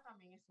bill,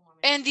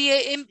 and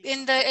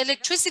the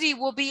electricity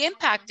will be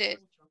impacted.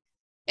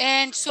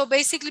 And so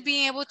basically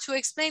being able to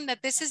explain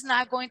that this is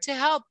not going to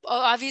help,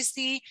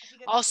 obviously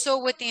also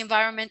with the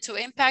environmental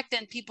impact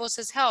and people's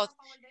health.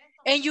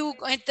 And you,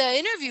 at the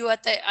interview,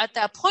 at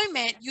the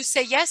appointment, you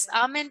say, yes,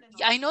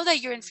 I know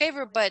that you're in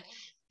favor, but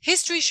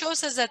history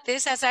shows us that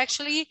this has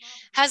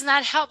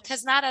not helped,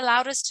 has not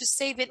allowed us to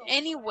save in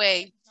any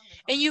way.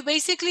 And you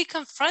basically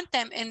confront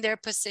them in their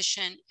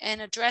position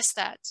and address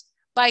that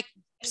by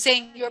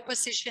saying your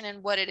position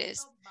and what it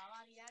is.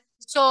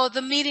 So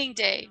the meeting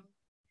day,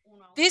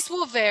 this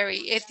will vary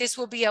if this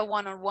will be a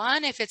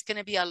one-on-one, if it's going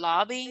to be a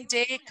lobbying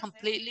day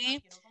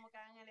completely.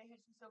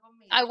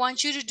 I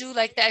want you to do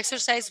like the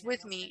exercise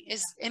with me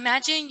is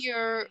imagine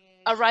you're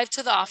arrived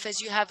to the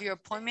office, you have your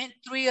appointment,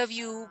 3 of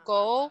you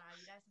go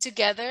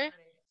together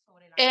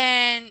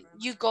and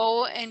you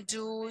go and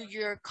do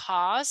your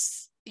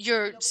cause,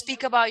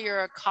 speak about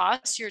your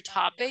cause, your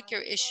topic,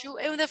 your issue.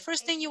 And the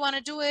first thing you want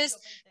to do is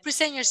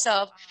present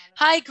yourself.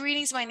 Hi,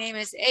 greetings. My name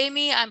is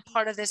Amy. I'm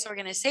part of this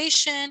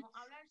organization.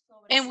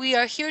 And we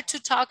are here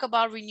to talk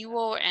about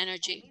renewable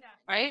energy,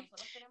 right?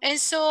 And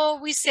so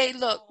we say,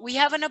 look, we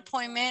have an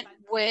appointment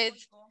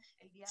with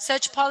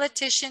such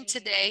politician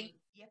today,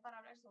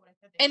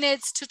 and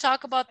it's to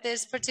talk about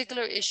this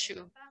particular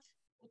issue.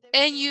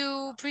 And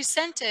you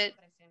present it,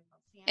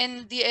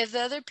 and if the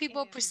other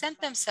people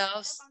present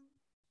themselves,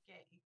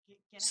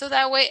 so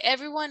that way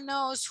everyone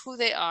knows who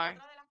they are.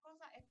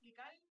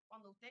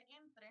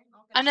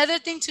 Another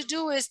thing to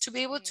do is to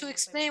be able to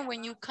explain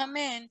when you come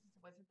in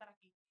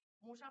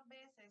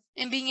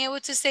and being able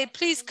to say,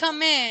 please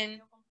come in,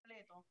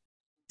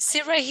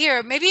 sit right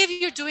here. Maybe if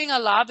you're doing a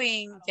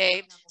lobbying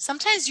day,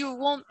 sometimes you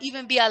won't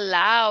even be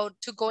allowed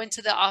to go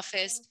into the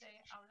office.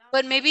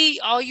 But maybe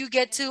all you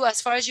get to,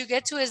 as far as you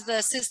get to, is the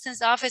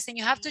assistant's office, and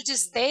you have to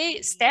just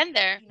stand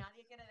there.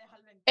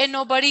 And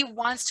nobody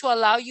wants to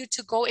allow you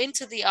to go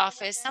into the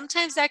office.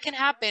 Sometimes that can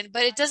happen,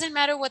 but it doesn't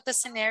matter what the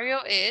scenario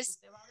is.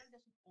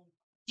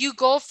 You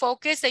go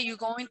focus that you're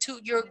going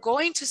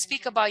to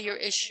speak about your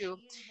issue.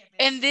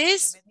 And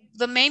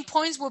the main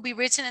points will be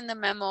written in the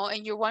memo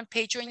and your one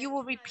pager, and you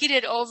will repeat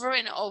it over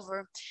and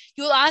over.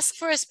 You'll ask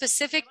for a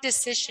specific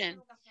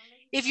decision.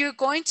 If you're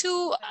going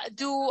to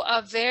do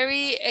a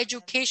very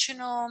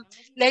educational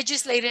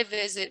legislative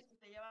visit,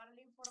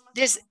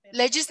 this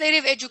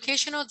legislative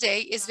educational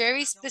day is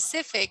very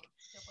specific,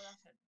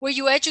 where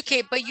you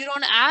educate, but you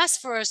don't ask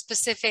for a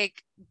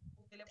specific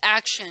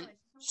action.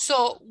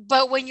 So,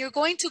 but when you're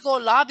going to go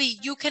lobby,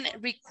 you can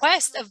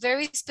request a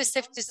very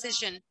specific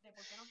decision.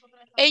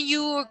 And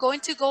you are going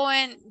to go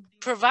and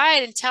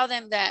provide and tell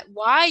them that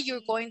why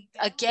you're going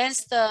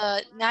against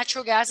the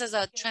natural gas as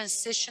a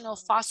transitional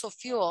fossil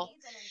fuel.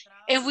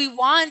 And we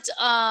want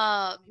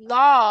a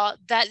law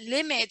that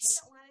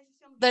limits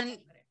the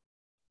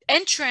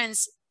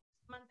entrance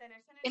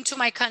into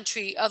my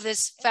country of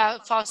this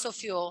fossil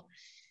fuel.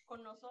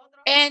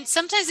 And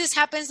sometimes this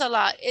happens a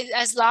lot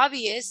as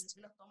lobbyists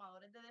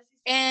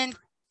and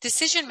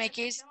decision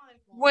makers,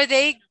 where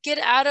they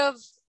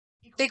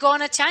go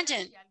on a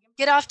tangent,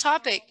 get off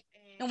topic.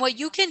 And what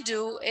you can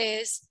do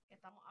is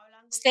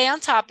stay on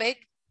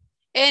topic.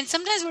 And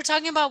sometimes we're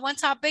talking about one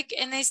topic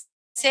and they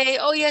say,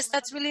 oh yes,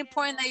 that's really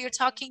important that you're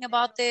talking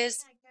about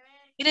this.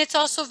 And it's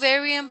also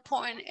very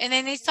important. And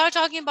then they start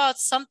talking about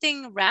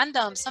something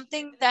random,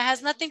 something that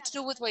has nothing to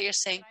do with what you're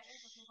saying.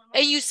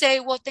 And you say,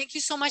 well, thank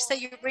you so much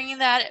that you're bringing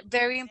that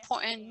very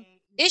important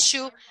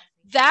issue.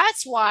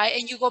 That's why,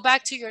 and you go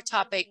back to your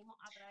topic.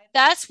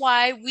 That's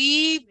why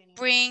we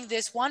bring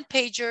this one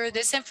pager,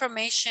 this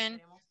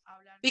information,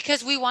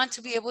 because we want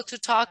to be able to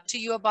talk to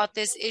you about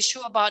this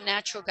issue about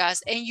natural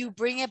gas, and you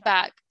bring it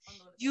back.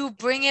 You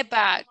bring it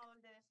back.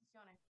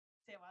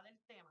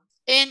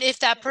 And if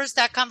that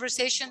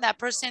conversation, that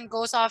person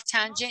goes off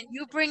tangent,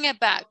 you bring it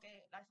back.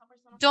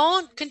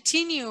 Don't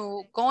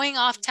continue going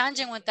off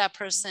tangent with that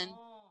person.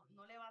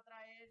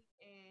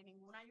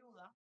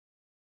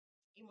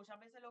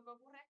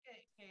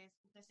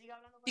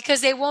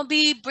 Because they won't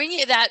be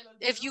bringing that,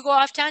 if you go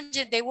off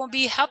tangent, they won't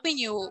be helping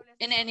you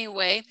in any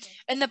way.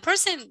 And the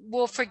person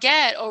will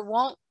forget or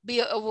will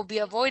be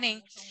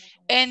avoiding,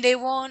 and they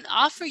won't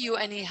offer you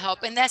any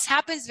help. And that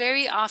happens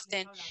very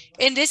often.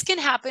 And this can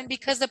happen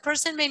because the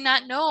person may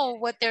not know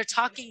what they're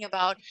talking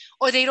about,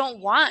 or they don't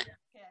want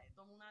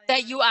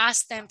that you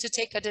ask them to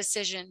take a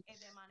decision.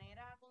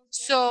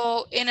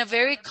 So in a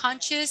very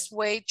conscious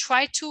way,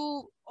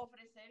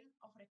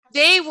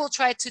 they will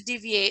try to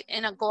deviate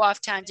and go off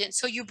tangent.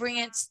 So you bring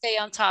it, stay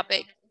on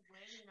topic.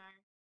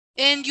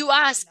 And you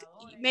ask,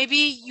 maybe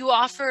you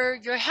offer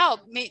your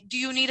help. Do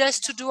you need us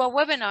to do a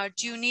webinar?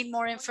 Do you need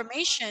more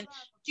information?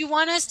 Do you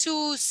want us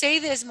to say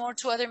this more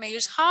to other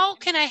mayors? How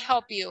can I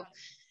help you?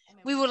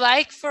 We would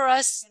like for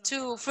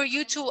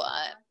you to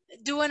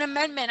do an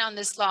amendment on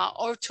this law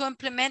or to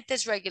implement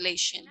this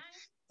regulation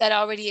that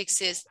already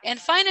exists. And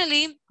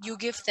finally, you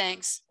give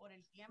thanks.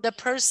 The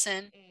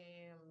person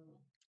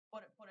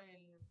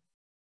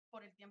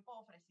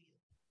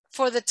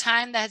for the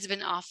time that has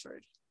been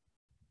offered.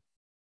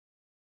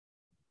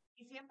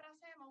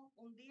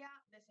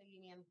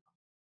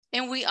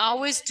 And we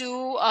always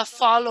do a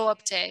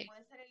follow-up day.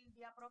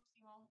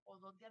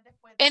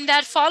 And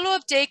that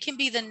follow-up day can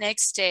be the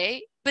next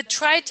day, but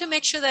try to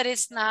make sure that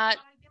it's not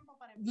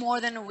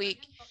more than a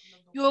week.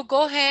 You will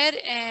go ahead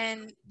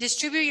and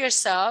distribute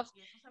yourself.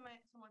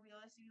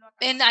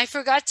 And I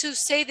forgot to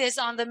say this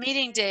on the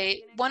meeting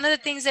day. One of the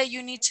things that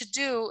you need to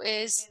do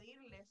is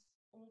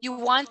you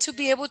want to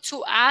be able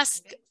to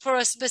ask for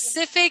a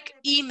specific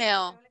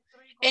email,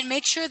 and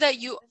make sure that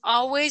you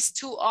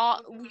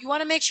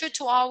want to make sure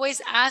to always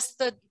ask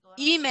the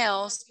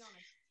emails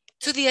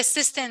to the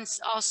assistants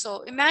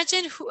also.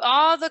 Imagine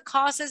all the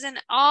causes and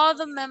all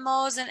the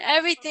memos and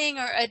everything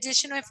or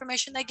additional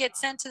information that gets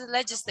sent to the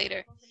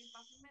legislator.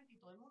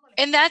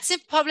 And that's in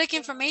public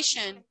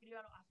information.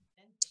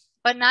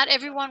 But not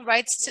everyone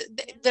writes to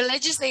the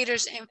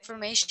legislator's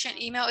information.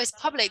 Email is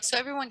public, so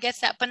everyone gets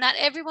that. But not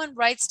everyone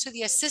writes to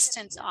the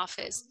assistant's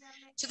office,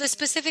 to the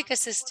specific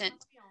assistant.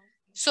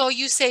 So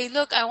you say,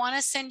 look, I want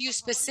to send you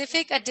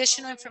specific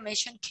additional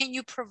information. Can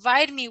you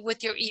provide me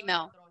with your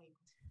email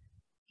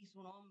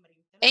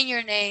and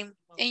your name?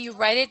 And you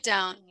write it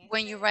down.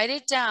 When you write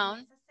it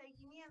down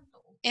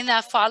in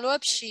that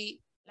follow-up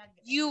sheet,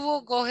 you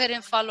will go ahead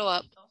and follow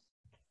up.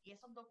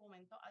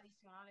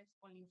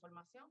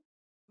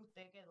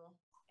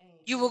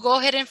 You will go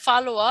ahead and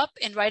follow up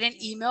and write an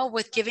email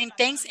with giving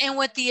thanks and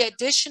with the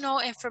additional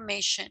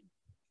information.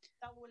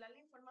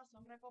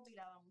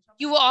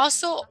 You will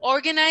also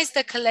organize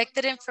the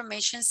collected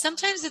information.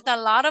 Sometimes with a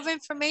lot of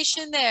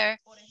information there,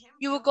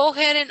 you will go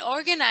ahead and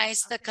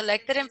organize the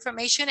collected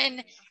information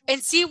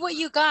and see what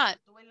you got.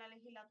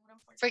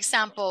 For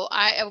example,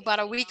 about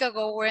a week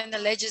ago, we're in the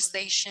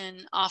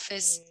legislation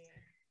office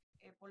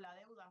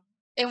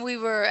and we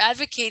were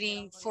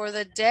advocating for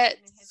the debt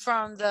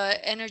from the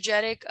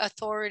energetic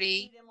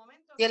authority,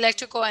 the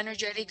Electrical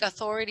Energetic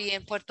Authority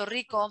in Puerto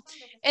Rico.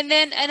 And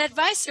then an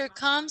advisor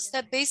comes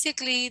that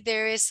basically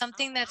there is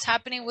something that's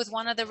happening with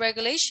one of the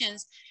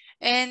regulations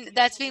and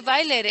that's being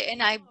violated.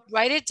 And I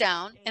write it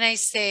down and I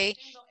say,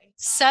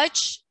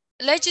 such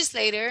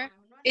legislator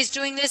is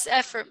doing this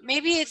effort.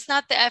 Maybe it's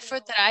not the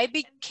effort that I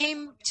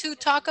came to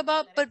talk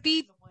about, but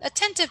be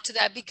attentive to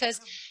that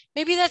because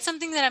maybe that's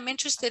something that I'm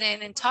interested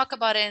in and talk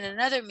about it in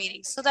another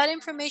meeting. So that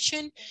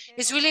information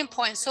is really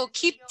important. So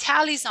keep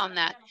tallies on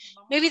that.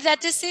 Maybe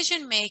that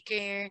decision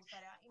maker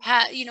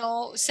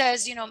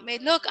says,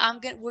 look,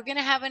 we're going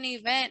to have an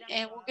event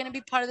and we're going to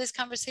be part of this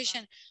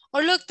conversation.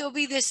 Or look, there'll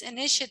be this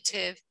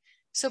initiative.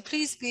 So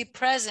please be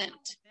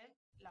present.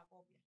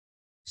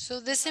 So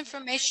this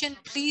information,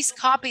 please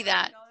copy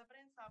that.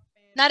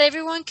 Not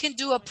everyone can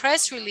do a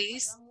press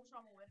release,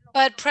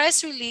 but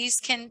press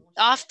release can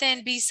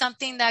often be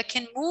something that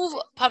can move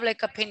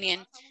public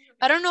opinion.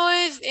 I don't know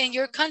if in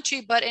your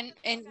country, but in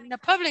the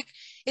public,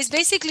 it's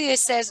basically, it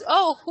says,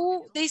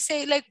 oh, they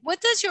say, like,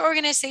 what does your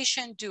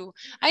organization do?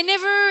 I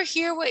never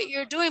hear what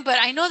you're doing, but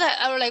I know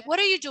that, or like, what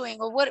are you doing?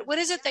 Or what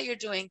is it that you're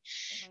doing?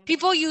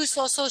 People use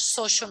also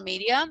social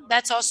media.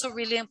 That's also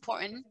really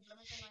important.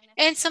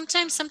 And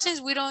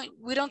sometimes we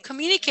don't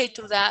communicate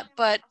through that,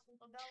 but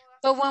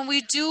when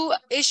we do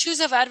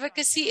issues of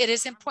advocacy, it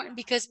is important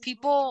because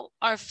people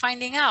are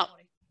finding out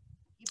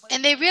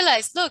and they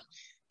realize, look,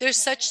 There's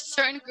such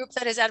certain group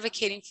that is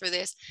advocating for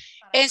this.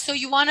 And so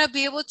you want to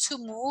be able to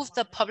move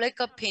the public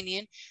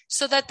opinion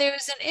so that there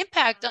is an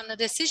impact on the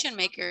decision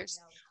makers,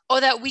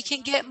 or that we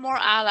can get more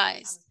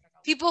allies,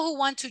 people who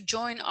want to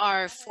join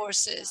our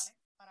forces,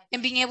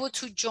 and being able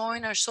to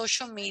join our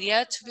social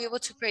media to be able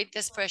to create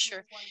this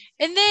pressure.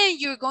 And then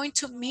you're going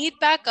to meet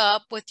back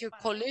up with your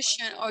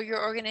coalition or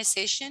your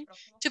organization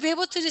to be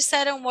able to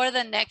decide on what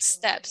are the next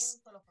steps.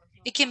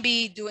 It can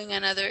be doing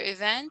another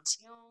event,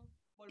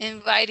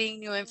 inviting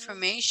new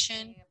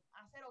information,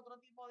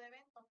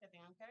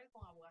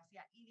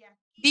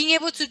 being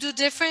able to do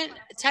different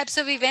types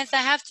of events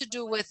that have to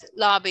do with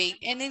lobbying.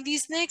 And in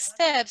these next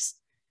steps,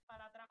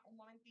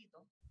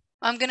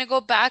 I'm going to go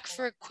back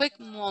for a quick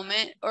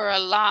moment, or a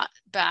lot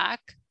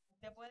back.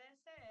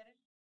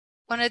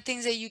 One of the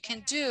things that you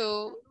can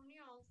do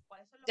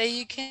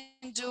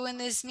in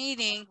this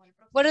meeting,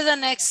 what are the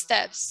next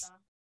steps?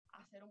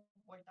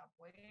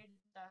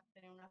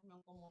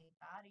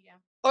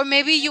 Or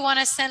maybe you want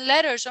to send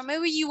letters, or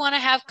maybe you want to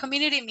have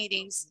community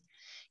meetings.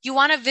 You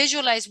want to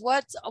visualize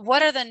what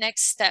are the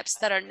next steps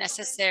that are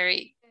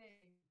necessary.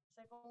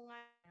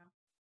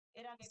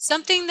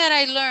 Something that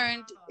I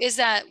learned is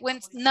that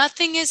when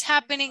nothing is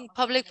happening in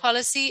public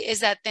policy, is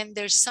that then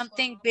there's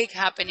something big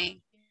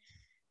happening.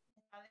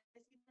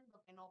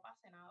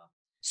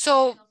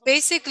 So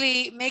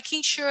basically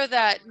making sure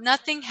that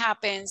nothing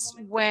happens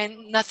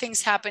when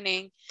nothing's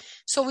happening.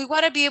 So we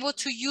want to be able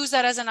to use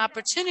that as an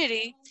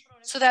opportunity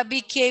so that we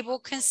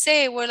can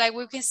say,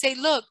 we can say,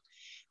 look,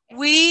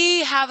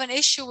 we have an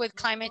issue with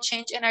climate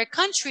change and our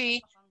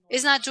country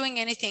is not doing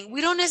anything.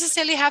 We don't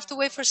necessarily have to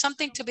wait for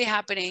something to be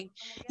happening.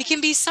 It can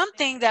be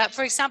something that,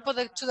 for example,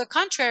 to the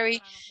contrary,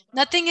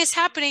 nothing is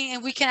happening,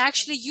 and we can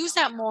actually use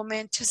that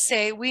moment to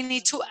say we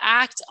need to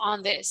act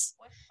on this.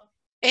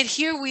 And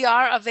here we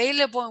are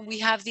available, and we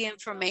have the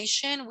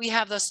information, we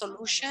have the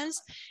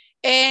solutions,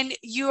 and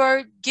you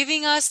are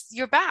giving us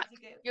your back.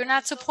 You're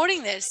not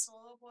supporting this.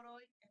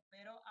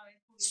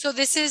 So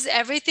this is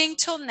everything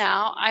till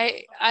now.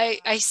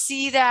 I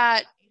see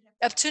that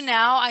up to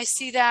now, I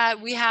see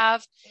that we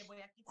have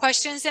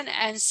questions and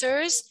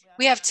answers.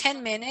 We have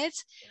 10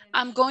 minutes.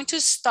 I'm going to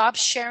stop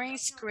sharing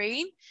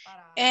screen,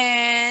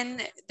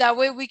 and that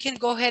way we can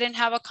go ahead and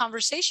have a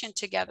conversation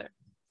together.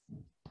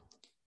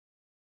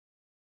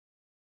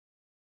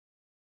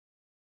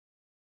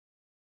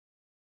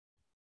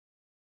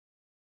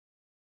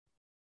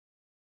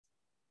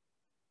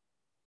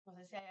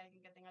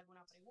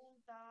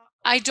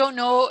 I don't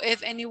know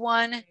if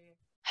anyone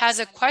has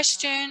a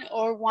question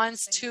or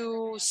wants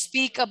to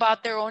speak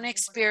about their own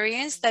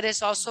experience. That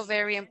is also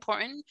very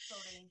important,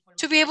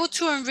 to be able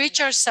to enrich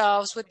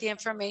ourselves with the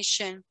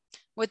information,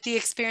 with the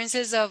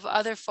experiences of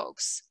other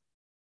folks.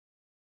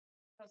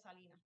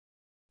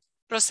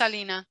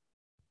 Rosalina.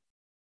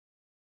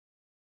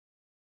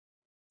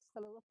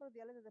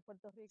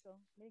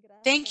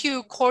 Thank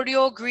you.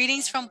 Cordial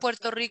greetings from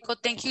Puerto Rico.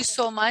 Thank you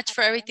so much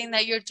for everything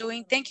that you're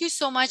doing. Thank you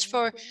so much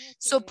for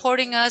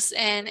supporting us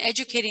and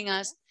educating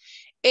us.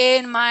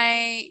 In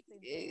my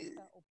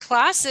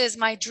classes,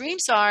 my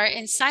dreams are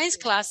in science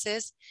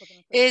classes,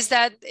 is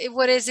that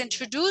what is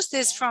introduced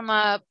is from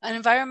an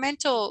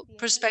environmental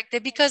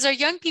perspective, because our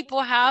young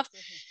people have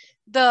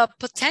the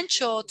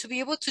potential to be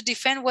able to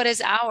defend what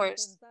is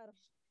ours.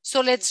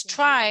 So let's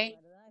try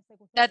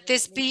that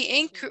this be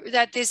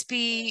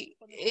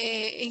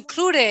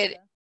included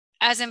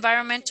as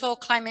environmental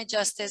climate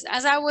justice.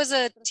 As I was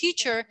a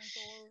teacher,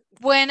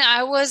 when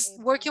I was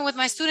working with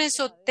my students,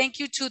 so thank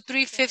you to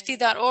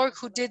 350.org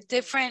who did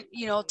different,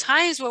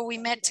 times where we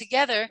met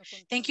together.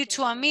 Thank you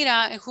to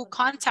Amira who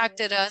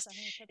contacted us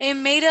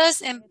and made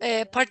us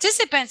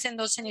participants in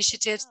those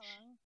initiatives.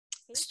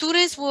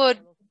 Students would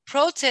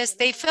protest,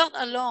 they felt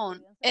alone.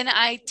 And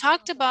I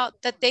talked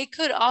about that they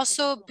could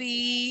also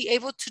be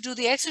able to do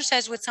the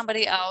exercise with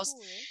somebody else,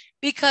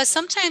 because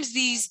sometimes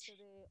these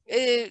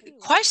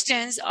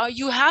questions are,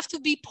 you have to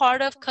be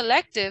part of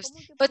collectives,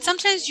 but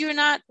sometimes you're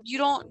not,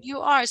 you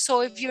are.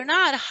 So if you're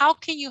not, how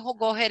can you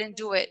go ahead and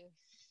do it?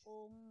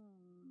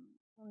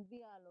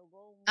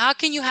 How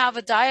can you have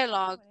a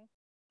dialogue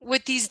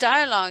with these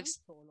dialogues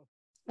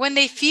when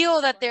they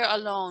feel that they're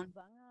alone?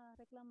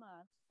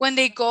 When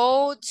they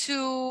go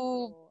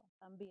to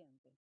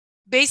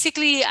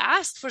basically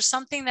ask for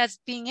something that's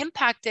being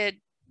impacted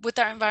with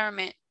our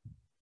environment.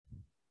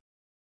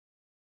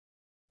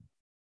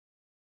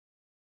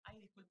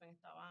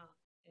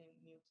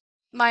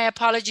 My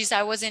apologies,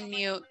 I was in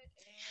mute.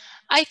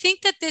 I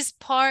think that this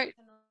part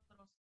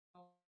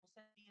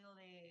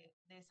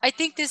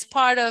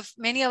of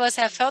many of us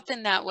have felt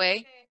in that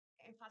way.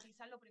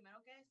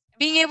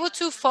 Being able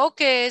to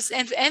focus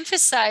and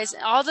emphasize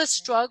all the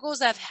struggles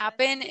that have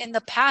happened in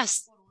the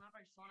past.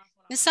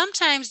 And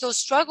sometimes those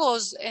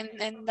struggles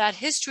and that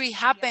history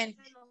happened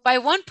by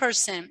one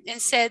person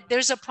and said,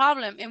 there's a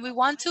problem and we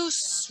want to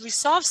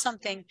resolve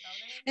something.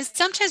 And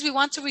sometimes we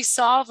want to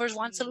resolve or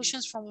want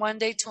solutions from one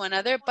day to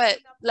another, but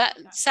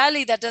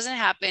sadly that doesn't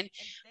happen.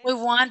 We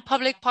want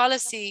public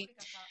policy.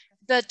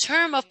 The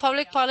term of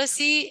public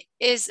policy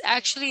is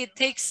actually, it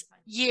takes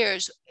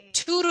years.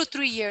 2 to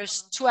 3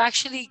 years to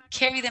actually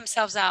carry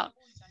themselves out.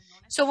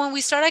 So when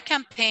we start a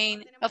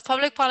campaign of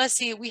public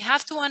policy, we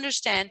have to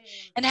understand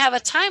and have a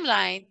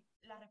timeline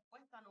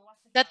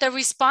that the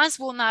response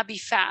will not be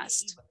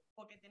fast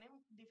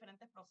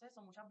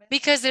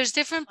because there's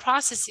different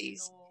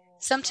processes.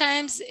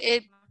 Sometimes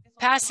it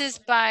passes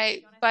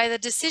by the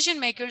decision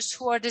makers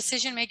who are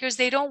decision makers.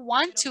 They don't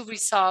want to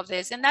resolve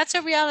this, and that's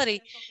a reality.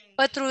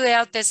 But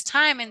throughout this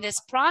time in this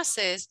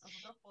process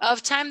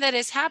of time that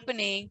is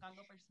happening,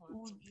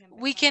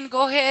 we can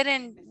go ahead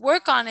and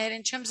work on it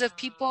in terms of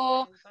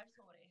people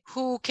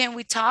who can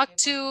we talk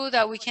to,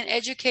 that we can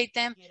educate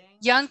them,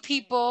 young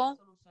people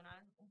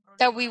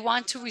that we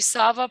want to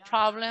resolve a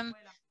problem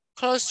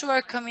close to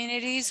our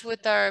communities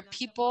with our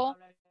people,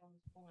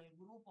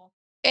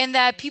 and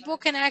that people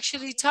can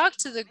actually talk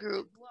to the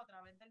group.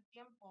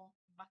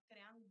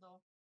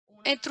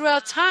 And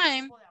throughout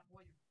time,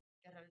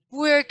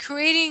 we're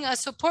creating a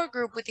support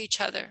group with each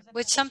other,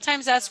 which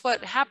sometimes that's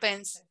what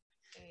happens.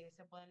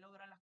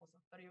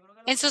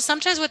 And so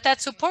sometimes with that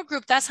support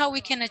group, that's how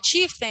we can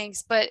achieve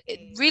things, but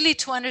really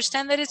to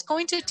understand that it's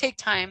going to take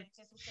time.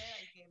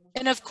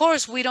 And of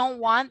course, we don't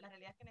want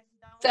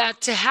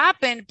that to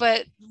happen,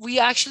 but we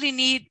actually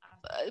need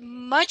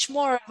much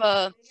more of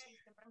a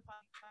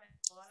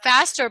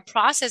faster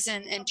process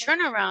and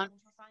turnaround.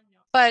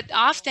 But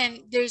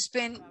often there's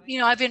been,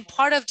 I've been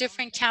part of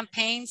different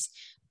campaigns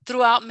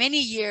throughout many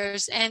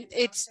years, and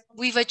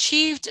we've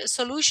achieved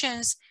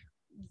solutions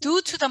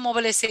due to the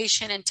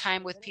mobilization and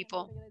time with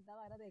people.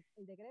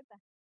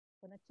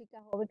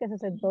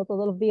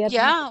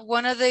 Yeah,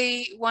 one of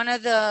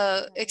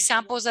the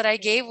examples that I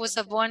gave was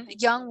of one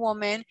young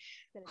woman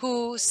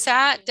who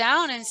sat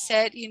down and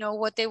said,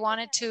 what they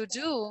wanted to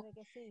do,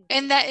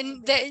 and that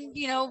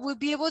would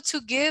be able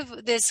to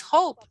give this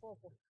hope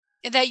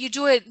that you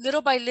do it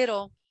little by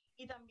little.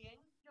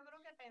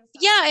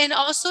 Yeah, and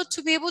also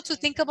to be able to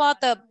think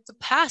about the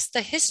past,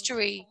 the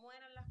history,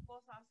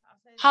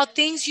 how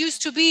things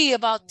used to be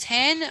about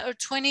 10 or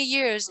 20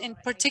 years in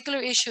particular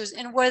issues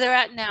and where they're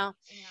at now.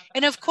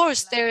 And of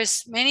course,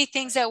 there's many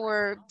things that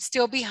were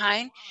still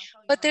behind,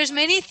 but there's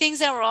many things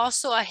that were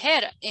also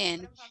ahead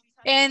in,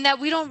 and that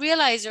we don't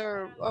realize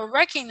or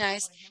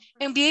recognize,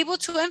 and be able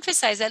to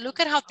emphasize that look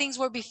at how things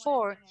were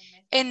before.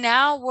 And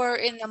now we're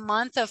in the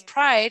month of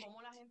Pride,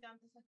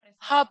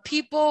 how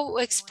people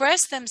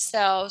express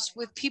themselves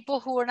with people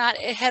who are not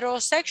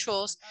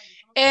heterosexuals,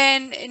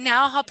 and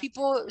now how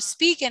people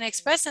speak and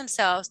express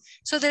themselves.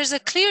 So there's a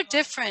clear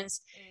difference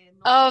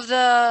of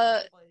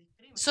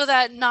so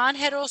that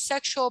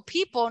non-heterosexual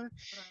people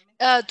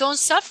don't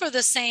suffer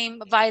the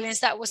same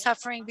violence that was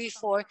suffering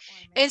before.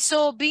 And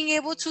so being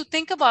able to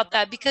think about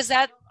that, because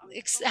that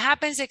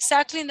happens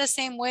exactly in the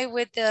same way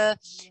with the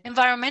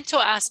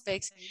environmental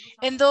aspects,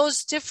 and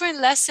those different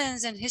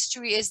lessons in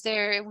history is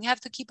there, and we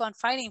have to keep on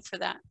fighting for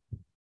that.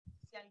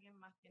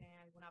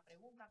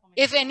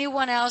 If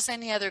anyone else,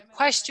 any other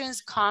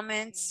questions,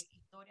 comments?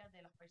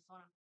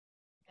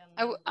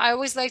 I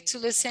always like to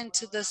listen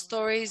to the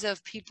stories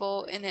of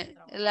people and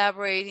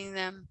elaborating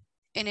them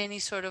in any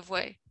sort of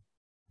way.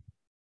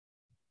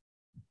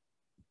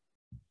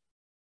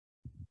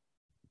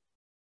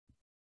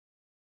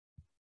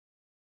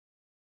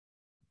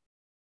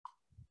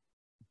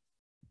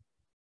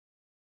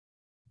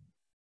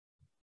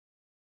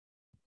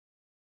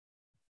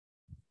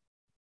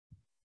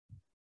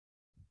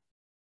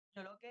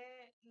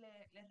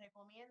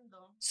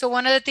 So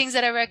one of the things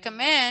that I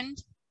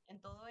recommend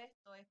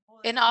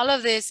in all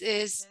of this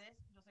is,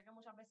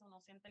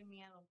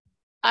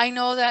 I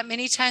know that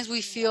many times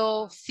we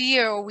feel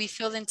fear or we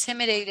feel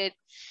intimidated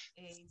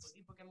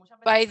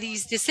by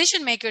these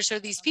decision makers or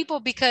these people,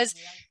 because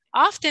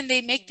often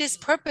they make this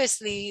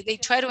purposely. They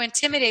try to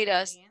intimidate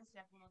us.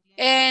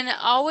 And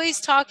always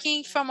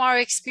talking from our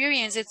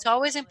experience, it's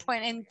always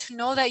important to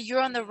know that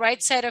you're on the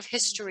right side of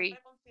history,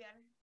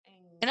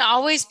 and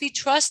always be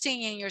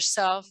trusting in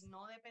yourself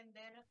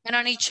and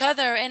on each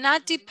other, and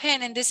not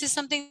depend. And this is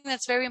something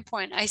that's very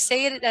important. I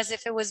say it as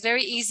if it was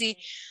very easy,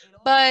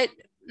 but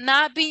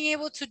not being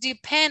able to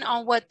depend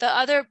on what the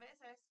other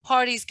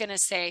party is going to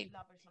say.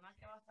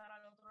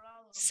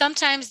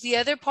 Sometimes the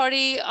other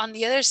party on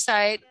the other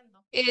side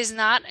is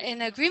not in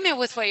agreement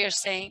with what you're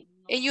saying,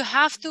 and you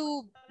have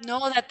to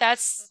know that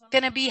that's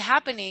going to be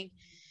happening.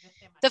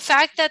 The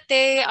fact that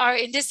they are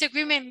in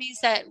disagreement means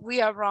that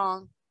we are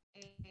wrong.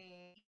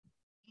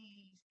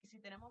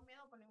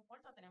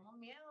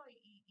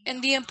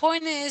 And the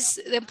important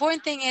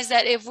thing is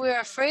that if we're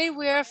afraid,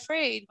 we're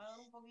afraid.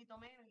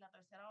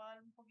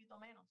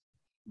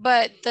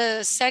 But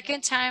the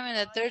second time and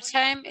the third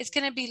time, it's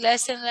going to be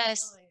less and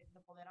less.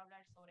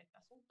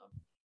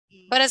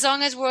 But as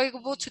long as we're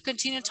able to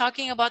continue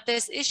talking about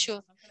this issue.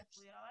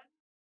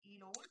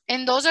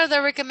 And those are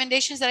the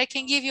recommendations that I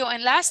can give you.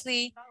 And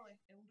lastly,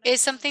 is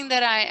something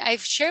that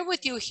I've shared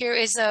with you here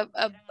is a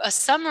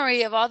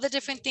summary of all the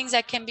different things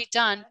that can be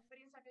done.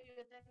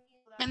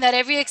 And that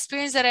every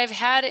experience that I've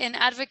had in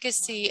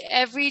advocacy,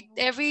 every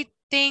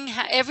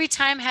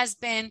time has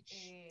been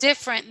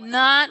different.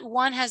 Not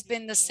one has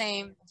been the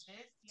same.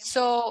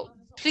 So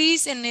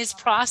please, in this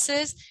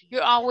process,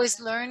 you're always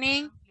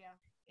learning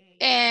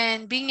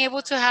and being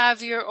able to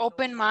have your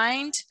open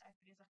mind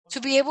to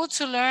be able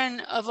to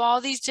learn of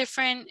all these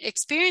different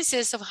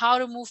experiences of how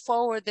to move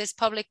forward this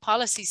public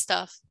policy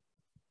stuff.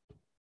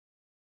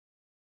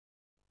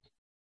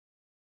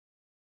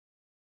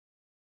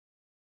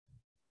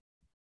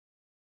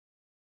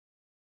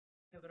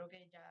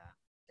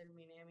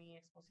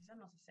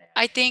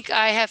 I think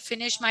I have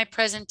finished my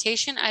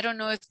presentation. I don't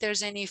know if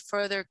there's any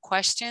further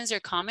questions or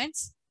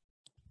comments.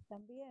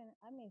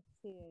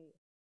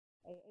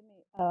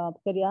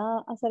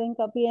 Quería hacer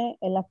hincapié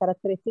en las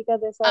características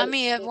de esa.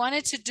 I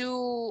wanted to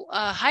do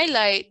a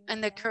highlight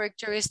on the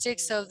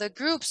characteristics of the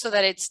group so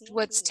that it's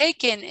what's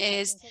taken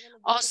is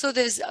also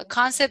this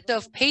concept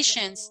of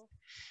patience.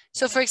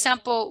 So for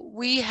example,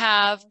 we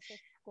have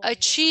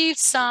achieved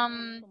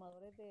some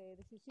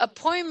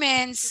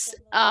appointments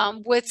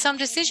with some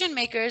decision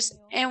makers,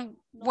 and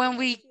when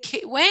we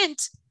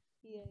went,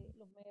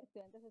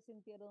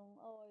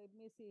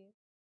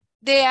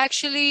 they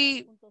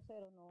actually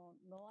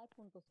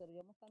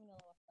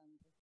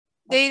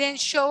they didn't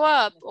show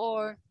up,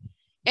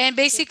 and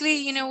basically,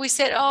 you know, we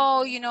said,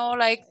 oh, you know,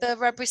 like the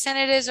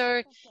representatives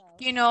or,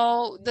 you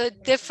know, the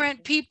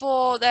different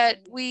people that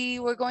we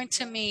were going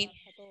to meet,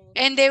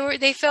 and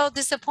they felt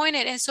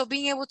disappointed. And so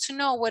being able to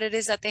know what it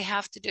is that they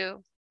have to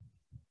do.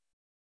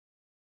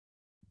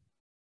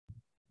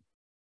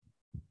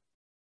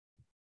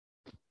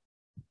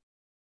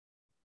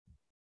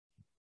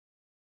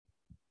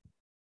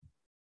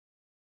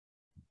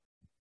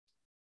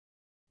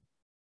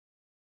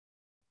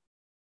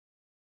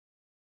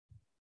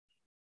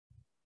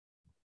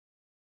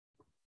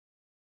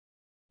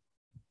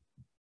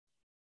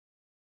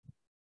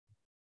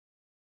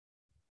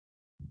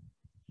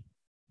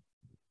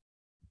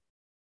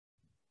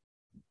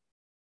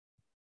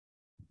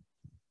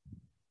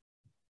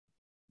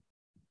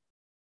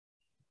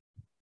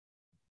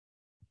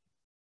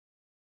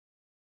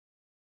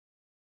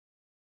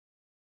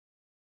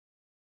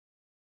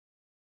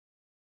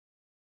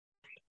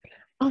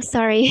 Oh,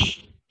 sorry.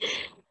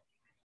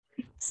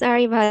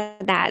 Sorry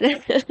about that.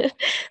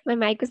 My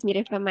mic was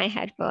muted from my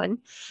headphone.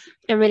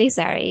 I'm really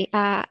sorry.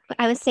 I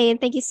was saying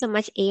thank you so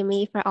much,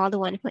 Amy, for all the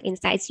wonderful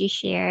insights you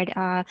shared.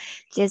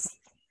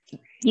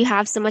 You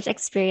have so much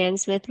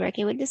experience with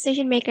working with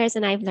decision makers,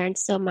 and I've learned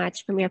so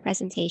much from your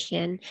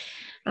presentation.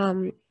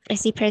 I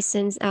see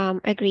persons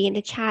agree in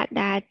the chat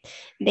that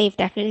they've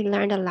definitely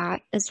learned a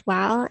lot as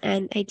well,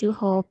 and I do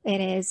hope it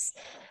is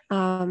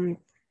we're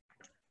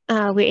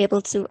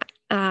able to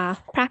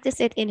practice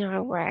it in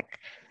our work.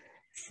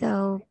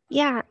 So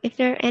yeah, if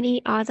there are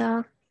any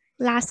other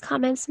last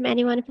comments from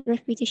anyone, feel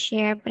free to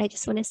share, but I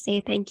just want to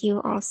say thank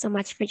you all so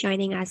much for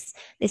joining us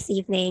this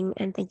evening,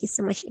 and thank you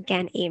so much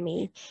again,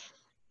 Amy.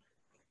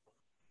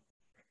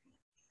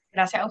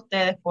 Gracias a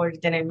ustedes por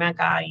tenerme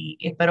acá y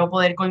espero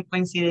poder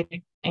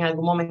coincidir en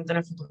algún momento en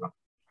el futuro.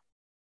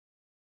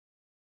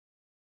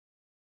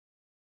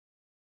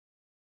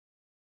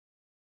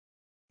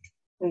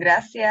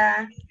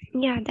 Gracias.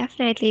 Yeah,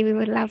 definitely. We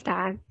would love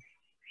that.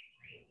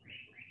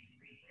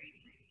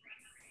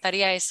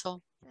 Daría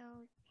eso.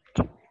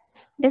 So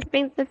this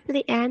brings us to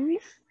the end.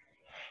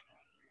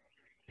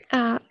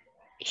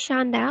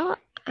 Shondell,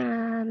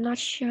 I'm not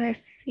sure if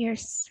you're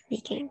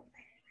speaking.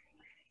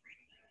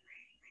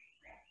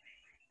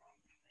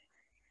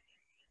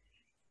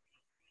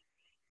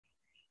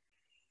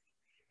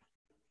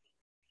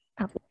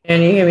 Oh.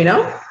 Can you hear me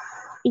now?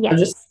 Yes.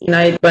 Just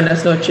night,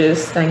 buenas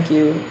noches. Thank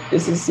you.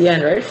 This is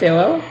Ian, right?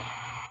 Farewell?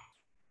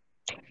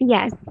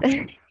 Yes.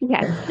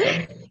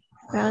 Yes.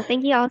 Well,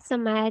 thank you all so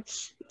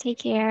much. Take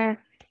care.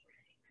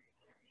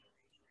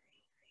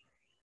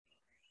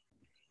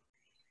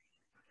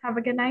 Have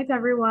a good night,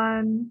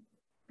 everyone.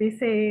 Be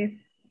safe.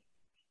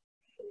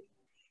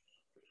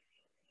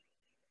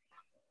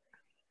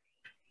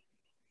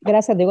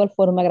 Gracias, de igual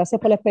forma.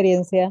 Gracias por la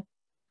experiencia.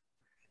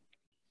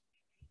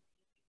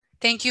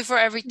 Thank you for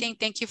everything.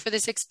 Thank you for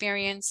this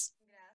experience.